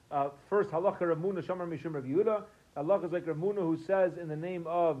 first, halacha Rav Muna Shamar Mishum Rav Yehuda. Halacha is like Rav Muna, who says in the name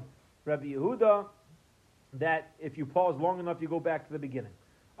of Rabbi Yehuda that if you pause long enough, you go back to the beginning.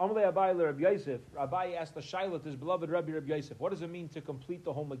 Amalei Abai le Rabbi Yosef. Abai asked the Shaila to his beloved Rabbi Yosef, what does it mean to complete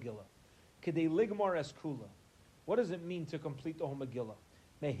the whole Megillah? Kedei ligmar es kula. What does it mean to complete the whole Megillah?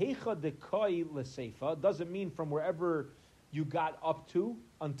 Mehecha dekai leseifa. Does it mean from wherever you got up to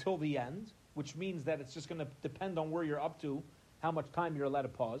until the end, which means that it's just going to depend on where you're up to, how much time you're allowed to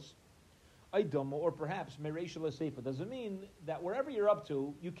pause. Aidama, or perhaps mereisha leseifa. Does it mean that wherever you're up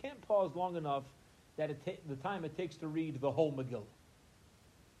to, you can't pause long enough that the time it takes to read the whole Megillah?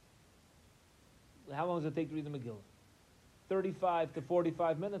 How long does it take to read the Megillah? 35 to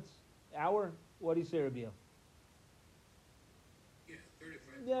 45 minutes? Hour? What do you say, Rabbi? Yeah,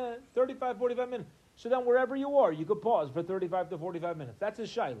 35. Yeah, 35, 45 minutes. So then wherever you are, you could pause for 35 to 45 minutes. That's a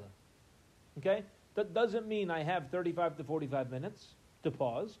shaila. Okay? That doesn't mean I have 35 to 45 minutes to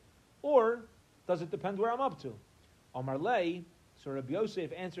pause. Or does it depend where I'm up to? Amar lei, so Rabbi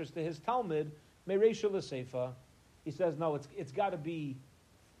Yosef answers to his Talmud, mereisha l'seifa. He says, no, it's got to be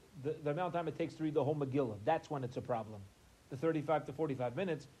the amount of time it takes to read the whole Megillah. That's when it's a problem. The 35 to 45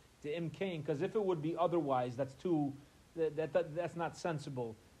 minutes to imkain, because if it would be otherwise, that's not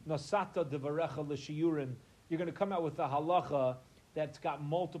sensible. Nosata devarecha l'shiyurin. You're going to come out with a halacha that's got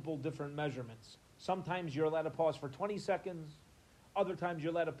multiple different measurements. Sometimes you're allowed to pause for 20 seconds. Other times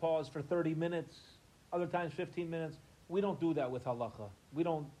you're allowed to pause for 30 minutes. Other times 15 minutes. We don't do that with halacha. We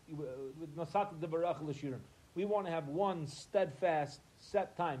don't. Nosata devarecha l'shiyurin. We want to have one steadfast,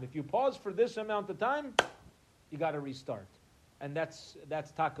 set time. If you pause for this amount of time, you got to restart. And that's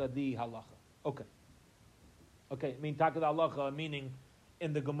taka di halacha. Okay. I mean taka di halacha, meaning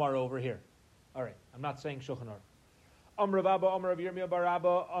in the Gemara over here. All right. I'm not saying Shulchan Aruch. Amar Rav Abba, Amar Rav Yirmiyah bar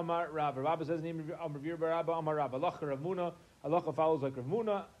Abba, Amar Rav. Rav Abba says the name of Rav Yirmiyah bar Abba, Amar Rav. Halacha Rav Muna. Halacha follows like Rav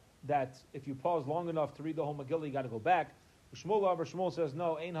Muna, that if you pause long enough to read the whole Megillah, you got to go back. Shmuel says,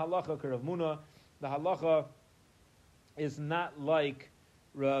 no, ein halacha ka Rav Muna. The halacha is not like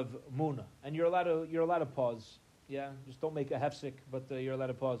Rav Muna. And you're allowed to pause. Yeah, just don't make a hefsek, but you're allowed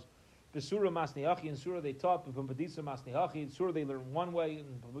to pause. Besura masniachi, in Surah they taught, but Padisa masniachi, in Surah they learned one way,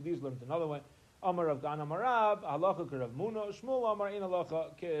 and Padisa learned another way. Amar Rav Gan Amar Rav, halacha ke Rav Muna, Shmuel Amar ein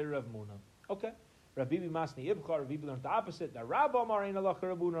halacha ke Rav Muna. Okay. Rav Bibi masni ibcha, Rav Bibi learned the opposite. That Rav Amar ein halacha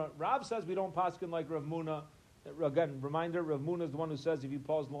Rav Muna. Rav says we don't paskin like Rav Muna. Again, reminder, Rav Muna is the one who says if you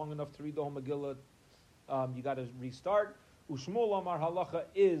pause long enough to read the whole Megillah, you got to restart. Ushmul Amar halacha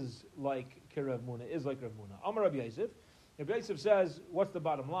is like Rav Muna, is like Rav Muna. Amar Rabbi Yosef. Rabbi Yosef says, what's the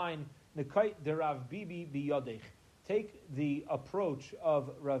bottom line? Nekait de Rav Bibi biyadech. Take the approach of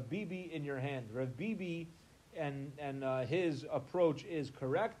Rav Bibi in your hand. Rav Bibi and his approach is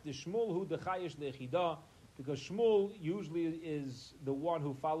correct. The Shmuel hu dechayish lechida, because Shmuel usually is the one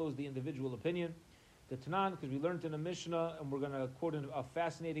who follows the individual opinion. The Tanan, because we learned in a Mishnah, and we're going to quote a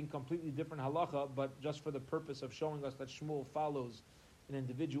fascinating, completely different halacha, but just for the purpose of showing us that Shmuel follows an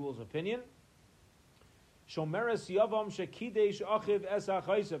individual's opinion. Shomeres yavam shekidesh achiv es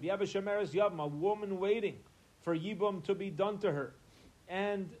achaysav. You have a shomeres yavam, a woman waiting for yibum to be done to her,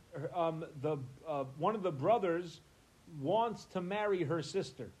 and one of the brothers wants to marry her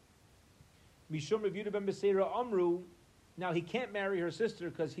sister. Mishum Rav Yehuda ben Beseira Amru. Now he can't marry her sister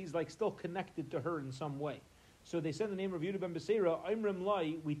because he's like still connected to her in some way. So they said the name of Yehuda ben Beseira, Imrim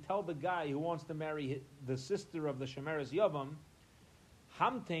Lai, we tell the guy who wants to marry the sister of the Shemeres Yavam,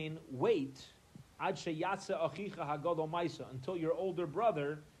 Hamtain, wait, Ad Sheyatsa Achicha Hagadol Maisa, until your older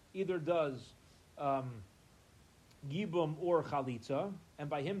brother either does Yibum or Chalitza, and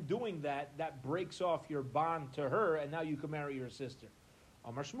by him doing that, that breaks off your bond to her, and now you can marry your sister.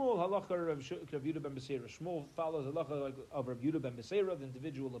 Amar Shmuel, halacha Rav Yehuda ben Beseira. Shmuel follows halacha of Rav Yehuda ben Beseira, the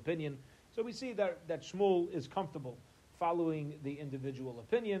individual opinion. So we see that Shmuel is comfortable following the individual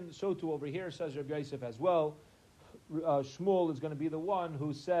opinion. So too over here, says Rav Yosef as well. Shmuel is going to be the one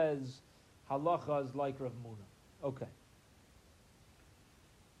who says halacha is like Rav Muna. Okay.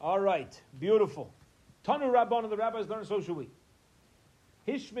 All right. Beautiful. Tanu Rabban, and the rabbis learn, so should we.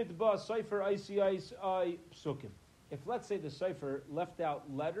 Hishmit ba Sefer Isis I Psukim. If, let's say, the Sefer left out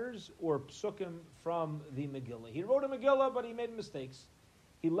letters or Psukim from the Megillah. He wrote a Megillah, but he made mistakes.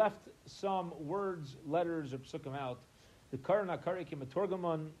 He left some words, letters, or Psukim out. The Karna Kariki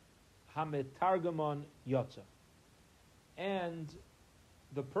Metorgamon Hametargamon Yotza. And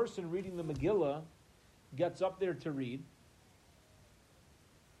the person reading the Megillah gets up there to read,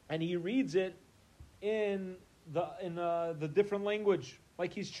 and he reads it in the different language,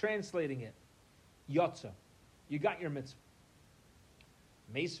 like he's translating it. Yotza. You got your mitzvah.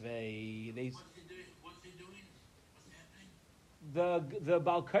 Meisvei. What's he doing? What's happening? The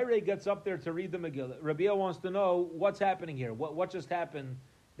Balkaire gets up there to read the Megillah. Rabbiya wants to know what's happening here. What just happened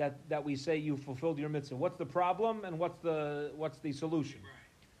that we say you fulfilled your mitzvah? What's the problem and what's the solution?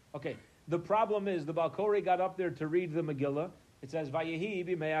 Right. Okay. The problem is the Balkaire got up there to read the Megillah. It says Vayehi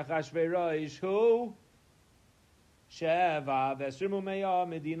b'me'ach Ashverosh hu sheva v'esrimu me'ah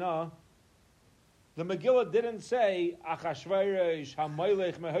medina. The Megillah didn't say Achashverosh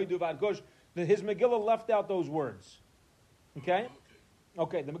haMelech mehodu v'adkosh. His Megillah left out those words. Okay?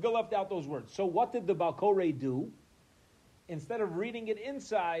 Okay, the Megillah left out those words. So what did the Balkorei do? Instead of reading it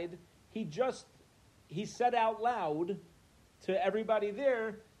inside, he said out loud to everybody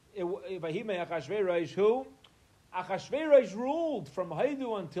there, Achashverosh who? Achashverosh ruled from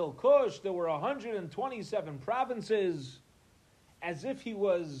Haidu until Kush. There were 127 provinces, as if he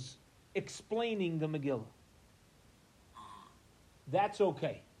was explaining the Megillah. That's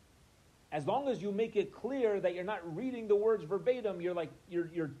okay, as long as you make it clear that you're not reading the words verbatim. You're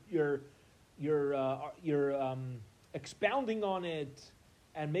expounding on it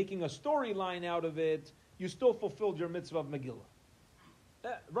and making a storyline out of it. You still fulfilled your mitzvah of Megillah.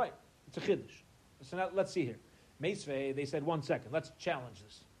 Right? It's a chiddush. So now let's see here. Meisvei, they said 1 second. Let's challenge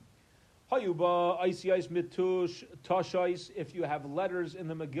this. Hayuba, Isis mitush, tashais, if you have letters in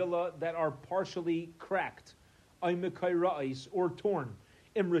the Megillah that are partially cracked, Aimikairais, or torn,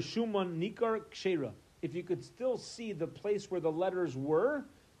 Im Reshuman Nikar Kshera, if you could still see the place where the letters were,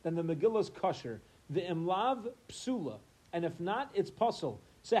 then the Megillah's kosher. The Imlav Psula, and if not, it's puzzle.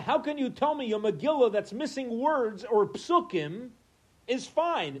 So how can you tell me your Megillah that's missing words or psukim is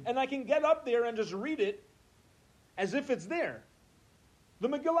fine, and I can get up there and just read it as if it's there? The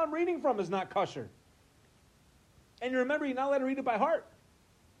Megillah I'm reading from is not kosher. And you remember, you're not allowed to read it by heart.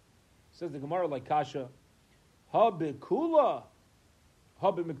 Says the Gemara like Kasha, ha-bikula,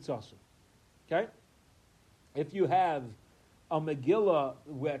 ha-bimiktsasa. Okay? If you have a Megillah,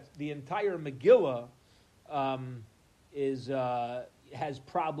 where the entire Megillah has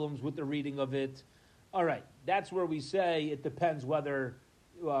problems with the reading of it, all right, that's where we say it depends whether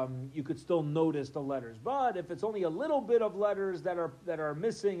you could still notice the letters. But if it's only a little bit of letters that are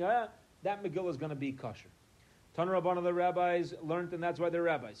missing, that Megillah is going to be kosher. Tanur Rabban of the rabbis learned, and that's why they're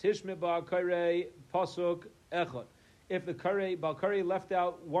rabbis. Hishmit ba karei pasuk echad. If the Balkari left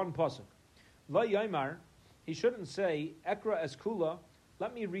out one pasuk, la yaimar, he shouldn't say ekra eskula.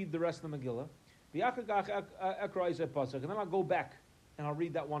 Let me read the rest of the Megillah. V'achagach ekra is a pasuk, and then I'll go back and I'll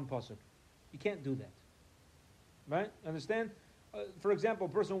read that one pasuk. You can't do that, right? Understand? For example, a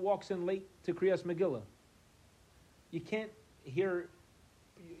person walks in late to Kriyas Megillah. You can't hear,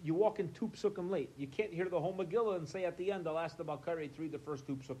 you walk in 2 psukim late. You can't hear the whole Megillah and say at the end, I'll ask the Balkari to read the first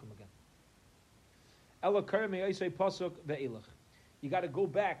 2 psukim again. Ela kare me'asei pasuk ve'elach. You got to go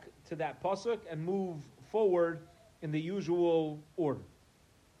back to that pasuk and move forward in the usual order.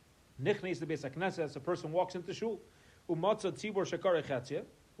 Nichnes the Beis HaKnesset, as a person walks into shul, umatzah tzibor shekar echatzia,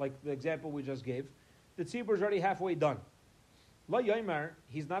 like the example we just gave, the tzibor is already halfway done. La Yaimar,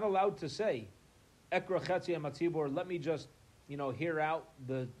 he's not allowed to say, Ekra Chetzi Matzibor, let me just, hear out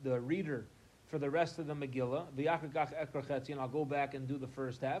the reader for the rest of the Megillah, V'yachakach Ekra Chetzi, and I'll go back and do the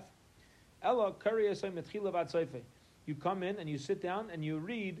first half. Ella, Kari Yasai Metchila Vat Seife. You come in and you sit down and you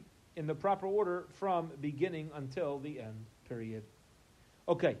read in the proper order from beginning until the end, period.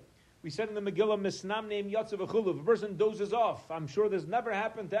 Okay, we said in the Megillah, Misnam name Yatzav Achulu. If a person dozes off, I'm sure this never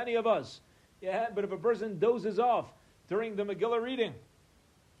happened to any of us. Yeah, but if a person dozes off during the Megillah reading,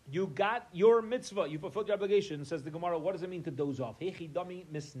 you got your mitzvah, you fulfilled your obligation. Says the Gemara, what does it mean to doze off? Hechidami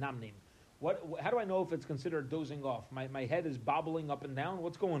Misnam name. How do I know if it's considered dozing off? My head is bobbling up and down.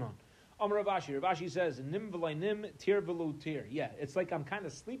 What's going on? Amar Rav Ashi says, Nim v'lay nim, tir v'lo tir. Yeah, it's like I'm kind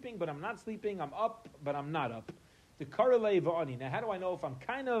of sleeping, but I'm not sleeping. I'm up, but I'm not up. The karalei v'ani. Now, how do I know if I'm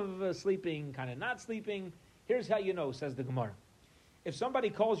kind of sleeping, kind of not sleeping? Here's how you know, says the Gemara. If somebody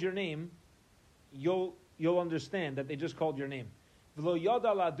calls your name, you'll understand that they just called your name. V'lo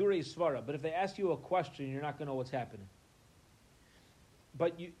yada la dure svara. But if they ask you a question, you're not going to know what's happening.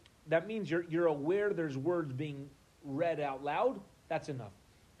 But that means you're aware there's words being read out loud. That's enough.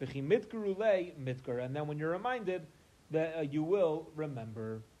 And then when you're reminded, that you will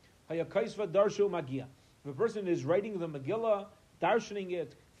remember. If a person is writing the Megillah, darshaning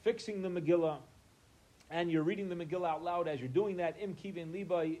it, fixing the Megillah, and you're reading the Megillah out loud as you're doing that, im kivin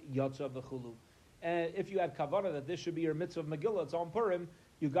libay yatzav v'chulu. And if you had kavanah that this should be your mitzvah of Megillah, it's on Purim,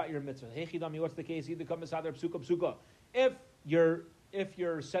 you got your mitzvah. Hechidami, what's the case? Either come psuka psuka. If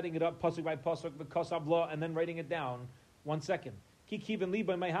you're setting it up pasuk by pasuk, the kasav law, and then writing it down, 1 second. Kikivin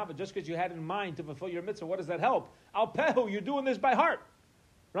liba may have it just because you had in mind to fulfill your mitzvah. What does that help? Al pehu, you're doing this by heart,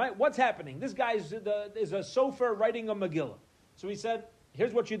 right? What's happening? This guy is a sofer writing a Megillah. So he said,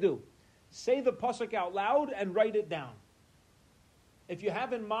 here's what you do: say the pasuk out loud and write it down. If you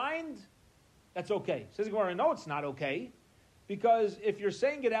have in mind, that's okay. Says the Gemara, no, it's not okay, because if you're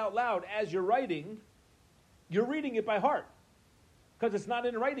saying it out loud as you're writing, you're reading it by heart, because it's not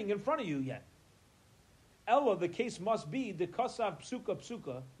in writing in front of you yet. Ella, the case must be the kasav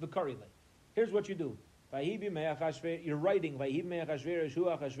psuka the karile. Here's what you do: you're writing.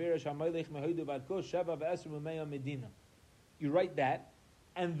 You write that,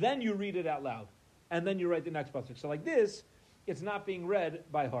 and then you read it out loud, and then you write the next pasuk. So like this, it's not being read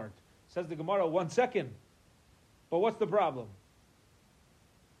by heart. Says the Gemara, 1 second. But what's the problem?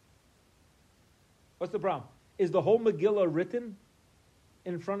 What's the problem? Is the whole Megillah written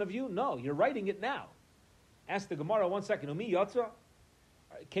in front of you? No, you're writing it now. Ask the Gemara, 1 second. Umi yatza?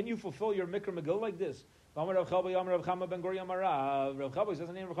 Can you fulfill your Mikra Megillah like this? Rav Chabba says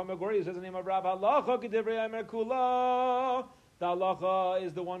the name of Rav Chama says the name of Rav Halacha K'divrei Aimer Kula. The Halacha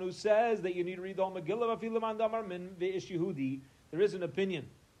is the one who says that you need to read the whole Megillah. V'afilu damar min ve'ish Yehudi. There is an opinion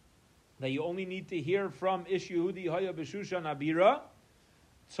that you only need to hear from Ish Yehudi Haya B'Shushan Abira.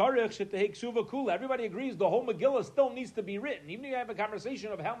 Everybody agrees the whole Megillah still needs to be written. Even if you have a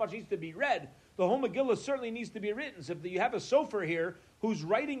conversation of how much needs to be read, the whole Megillah certainly needs to be written. So if you have a sofer here who's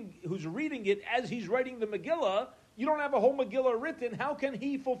reading it as he's writing the Megillah, you don't have a whole Megillah written. How can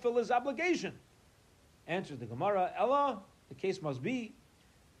he fulfill his obligation? Answers the Gemara, Ella, the case must be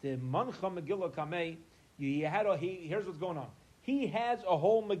the Mancha Megillah Kamei. Here's what's going on. He has a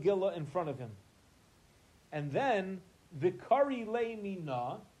whole Megillah in front of him. And then, Vikari Le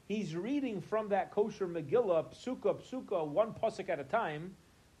Mina, he's reading from that kosher Megillah, psuka, one pasuk at a time,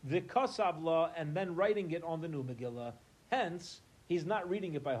 Vikasavla, and then writing it on the new Megillah. Hence, he's not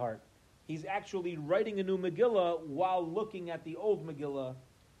reading it by heart. He's actually writing a new Megillah while looking at the old Megillah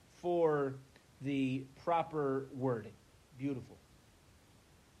for the proper wording. Beautiful.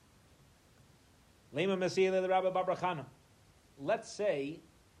 Lema Mesiyah Rabbi Babrachana. Let's say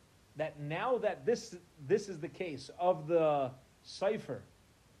that now that this is the case of the Sefer,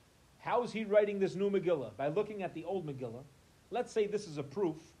 how is he writing this new Megillah? By looking at the old Megillah. Let's say this is a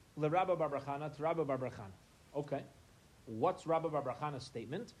proof, L'Rabba Babrachana to Rabba Babrachana. Okay. What's Rabba Babrachana's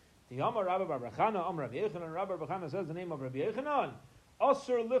statement? The Amar Rabba Babrachana, Amar Rabbi Yechanan, Rabba Babrachana says the name of Rabbi Yechanan.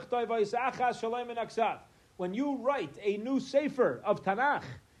 Asur lichtay v'yisachas shalom and aksav. When you write a new Sefer of Tanakh,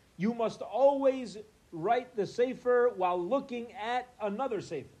 you must always write the Sefer while looking at another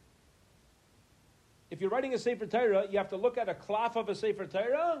Sefer. If you're writing a Sefer Torah, you have to look at a klaf of a Sefer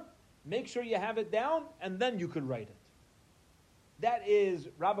Torah, make sure you have it down, and then you could write it. That is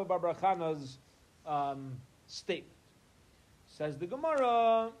Rabbi Babrachana's statement. Says the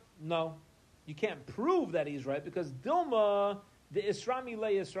Gemara, no, you can't prove that he's right, because Dilma, the Isrami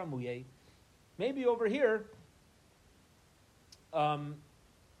le Isramuye, maybe over here,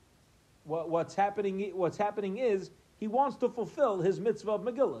 what's happening is he wants to fulfill his mitzvah of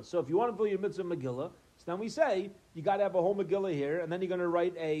Megillah. So if you want to fulfill your mitzvah of Megillah, so then we say you got to have a whole Megillah here, and then you're going to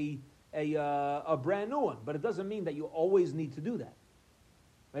write a brand new one. But it doesn't mean that you always need to do that.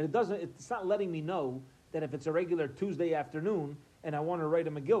 Right? It's not letting me know that if it's a regular Tuesday afternoon and I want to write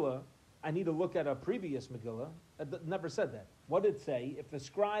a Megillah, I need to look at a previous Megillah. It never said that. What did it say? If the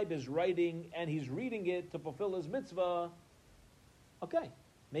scribe is writing and he's reading it to fulfill his mitzvah, okay,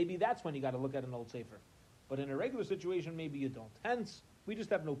 maybe that's when you got to look at an old sefer. But in a regular situation, maybe you don't. Hence, we just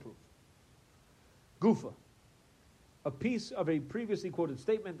have no proof. Gufa. A piece of a previously quoted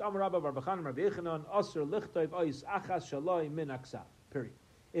statement, Amar Rabba Bar B'chanan Rabbi Yechanan, Asr lichtayv ois achas shaloi min aksav. Period.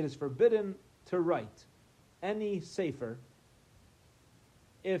 It is forbidden to write any sefer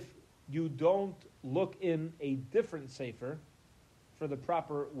if you don't look in a different sefer for the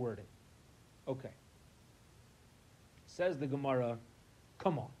proper wording. Okay. Says the Gemara,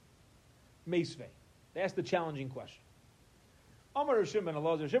 come on. Meisvei. They asked the challenging question. Amar Rav Shimon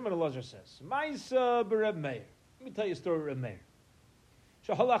Elazar. Shimon Elazar says, Maisa b'Reb Meir. Let me tell you a story of Reb Meir.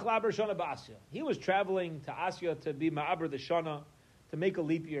 Shahalach laber shana ba'asya. He was traveling to Asya to be ma'aber the shana, to make a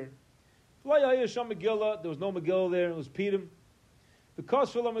leap year. There was no Megillah there. It was Pidim.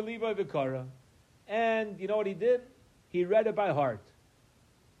 Because Vikara. And you know what he did? He read it by heart.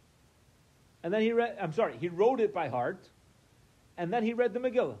 And then he wrote it by heart. And then he read the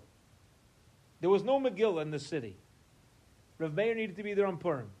Megillah. There was no Megillah in the city. Rav Meir needed to be there on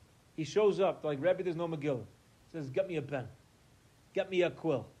Purim. He shows up, like, Rebbe, there's no Megillah. He says, get me a pen. Get me a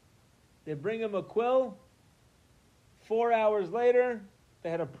quill. They bring him a quill. 4 hours later, they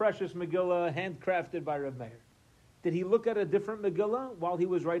had a precious Megillah handcrafted by Rav Meir. Did he look at a different Megillah while he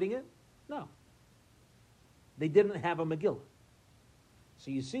was writing it? No. They didn't have a Megillah.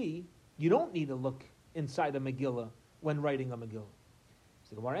 So you see, you don't need to look inside a Megillah when writing a Megillah.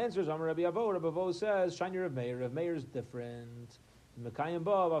 So the Gemara answers, Amar Rabbi Avo. Rabbi Avo says, Shani Rav Meir. Rav Meir is different. Rav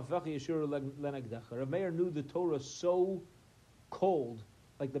Meir knew the Torah so cold,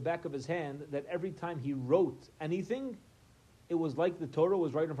 like the back of his hand, that every time he wrote anything, it was like the Torah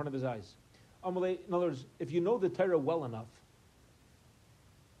was right in front of his eyes. In other words, if you know the Torah well enough,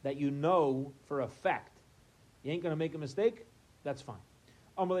 that you know for a fact, you ain't going to make a mistake, that's fine.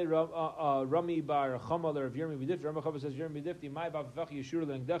 Rami bar Chama Rav Yirmi b'Difti. Rami Chava says, Yirmi b'Difti, my ba'vach yeshur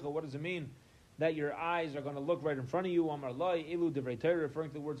l'engdecha. What does it mean? That your eyes are going to look right in front of you. Amar Lai, Elu Divrei Torah, referring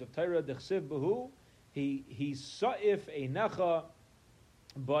to the words of Torah, Dechsiv Behu. He sa'if einecha,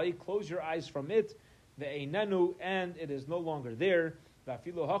 by, close your eyes from it, the einenu, and it is no longer there.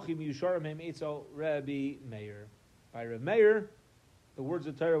 Va'afilu hachim yusharim hem etzel Rabbi Meir. By Rav Meir, the words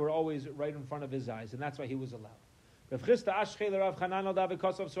of Torah were always right in front of his eyes, and that's why he was allowed. Rav Chisda Ashchel Rav Chananel David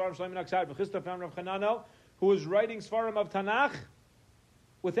Kosav Svarim Shloim Naksar. Rav Chisda found Rav Chananel, who was writing Svarim of Tanakh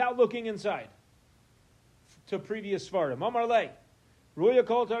without looking inside to previous Svarim. Amar Lei, Ruya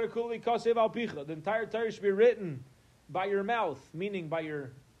Kol Torah Kuli Kosev Al Picha. The entire Torah should be written by your mouth, meaning by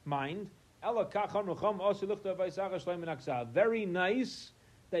your mind. Very nice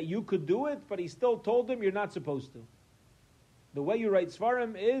that you could do it, but he still told him you're not supposed to. The way you write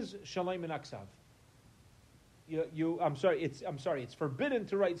Svarim is Shalom and Aksav. It's forbidden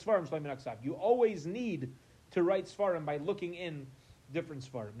to write Svarim Shalom and Aksav. You always need to write Svarim by looking in different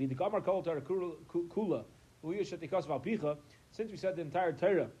Svarim. Since we said the entire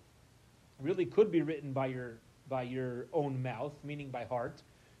Torah really could be written by your own mouth, meaning by heart,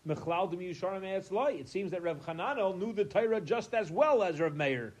 it seems that Rav Chananel knew the Torah just as well as Rav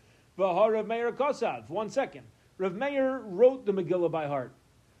Meir. Rav Meir Kosav. 1 second. Rav Meir wrote the Megillah by heart.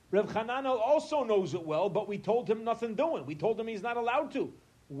 Rav Chananel also knows it well, but we told him nothing doing. We told him he's not allowed to.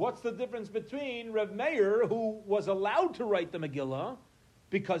 What's the difference between Rav Meir, who was allowed to write the Megillah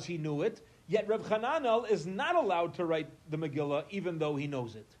because he knew it, yet Rav Chananel is not allowed to write the Megillah even though he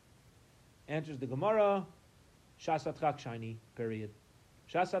knows it? Answers the Gemara, Shas Atchak Shiny, period.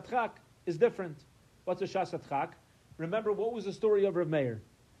 Shas Atchak is different. What's a Shas Atchak? Remember, what was the story of Rav Meir?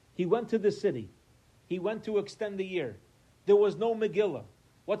 He went to the city. He went to extend the year. There was no Megillah.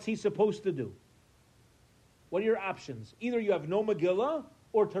 What's he supposed to do? What are your options? Either you have no Megillah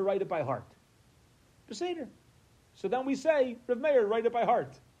or to write it by heart. Beseder. So then we say, Rav Meir, write it by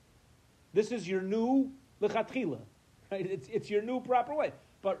heart. This is your new lechatchila. Right? It's your new proper way.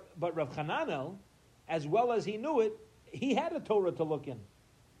 But Rav Chananel, as well as he knew it, he had a Torah to look in.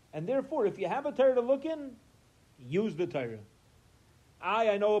 And therefore, if you have a Torah to look in, use the Torah.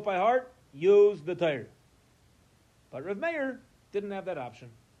 I know it by heart, use the Torah. But Rav Meir didn't have that option.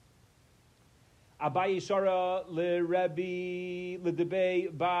 Abaye Shara le Rebbe le Debei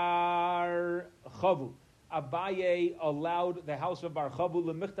Bar Chavu. Abaye allowed the house of Bar Chavu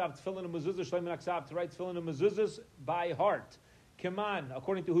le Michtav Tefillin and Mezuzah Shloim Aksav to write Tefillin and Mezuzahs by heart. Kiman,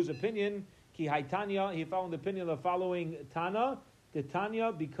 according to whose opinion? Ki Haitanya, he found the opinion of the following Tana. The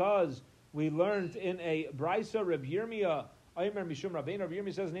Tanya, because we learned in a Brisa, Reb Yirmiyah, Aymer Mishum Rabbeinu. Reb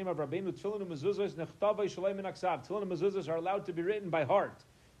Yirmiyah says the name of Rabbeinu, Tefillin and Mezuzahs Nechtavei Shloim Aksav. Tefillin and Mezuzahs are allowed to be written by heart.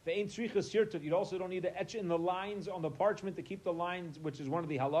 You also don't need to etch in the lines on the parchment to keep the lines, which is one of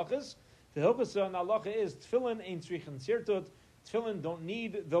the halachas. The hilchasa and halacha is tefillin ein tzrichen sirtut. Tefillin don't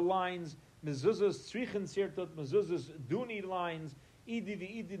need the lines. Mezuzahs tzrichen sirtut. Mezuzahs do need lines. Idi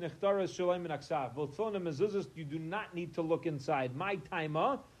v'idi nechtaras shalom and aksav. Both tefillin and mezuzahs, you do not need to look inside. My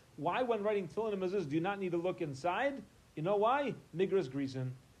taima. Why, when writing tefillin and mezuzahs, do you not need to look inside? You know why? Migras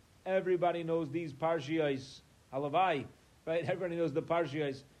grisen. Everybody knows these parshiyos. Halavai. Right? Everybody knows the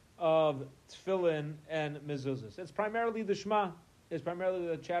parshiyos of tefillin and mezuzahs. It's primarily the Shema. It's primarily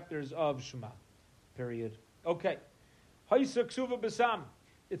the chapters of Shema. Period. Okay. Haisa ksuva besam.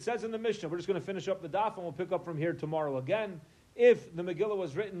 It says in the Mishnah, we're just going to finish up the daf and we'll pick up from here tomorrow again. If the Megillah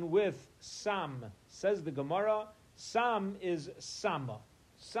was written with Sam, says the Gemara, Sam is Sama.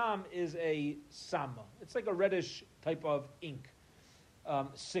 Sam is a Sama. It's like a reddish type of ink.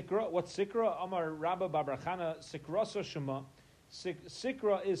 Sikra, what's Sikra? Amar Rabba Babrachana, Sikrasa Shema.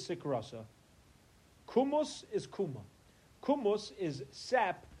 Sikra is Sikrasa. Kumus is Kuma. Kumus is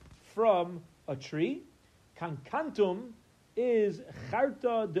sap from a tree. Kankantum is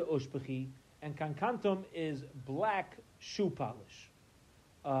Charta de Ushpechi. And Kankantum is black shoe polish.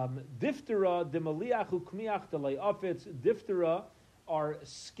 Diphthera de Maliachu Kmiach de Le'afitz. Diphthera are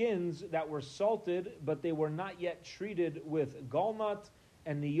skins that were salted, but they were not yet treated with galnut.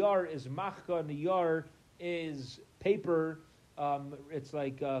 And niyar is machka. Niyar is paper. It's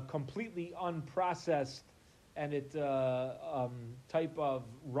like completely unprocessed, and it type of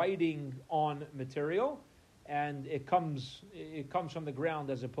writing on material, and it comes from the ground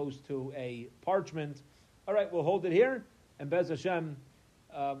as opposed to a parchment. All right, we'll hold it here, and Bez Hashem,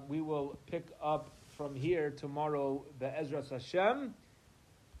 we will pick up from here tomorrow, Be'ezras Hashem.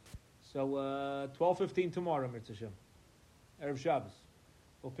 So 12:15 tomorrow, Mirz Hashem. Erev Shabbos.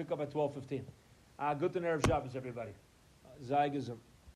 We'll pick up at 12:15. Good to Erev Shabbos, everybody. Zai Gezum.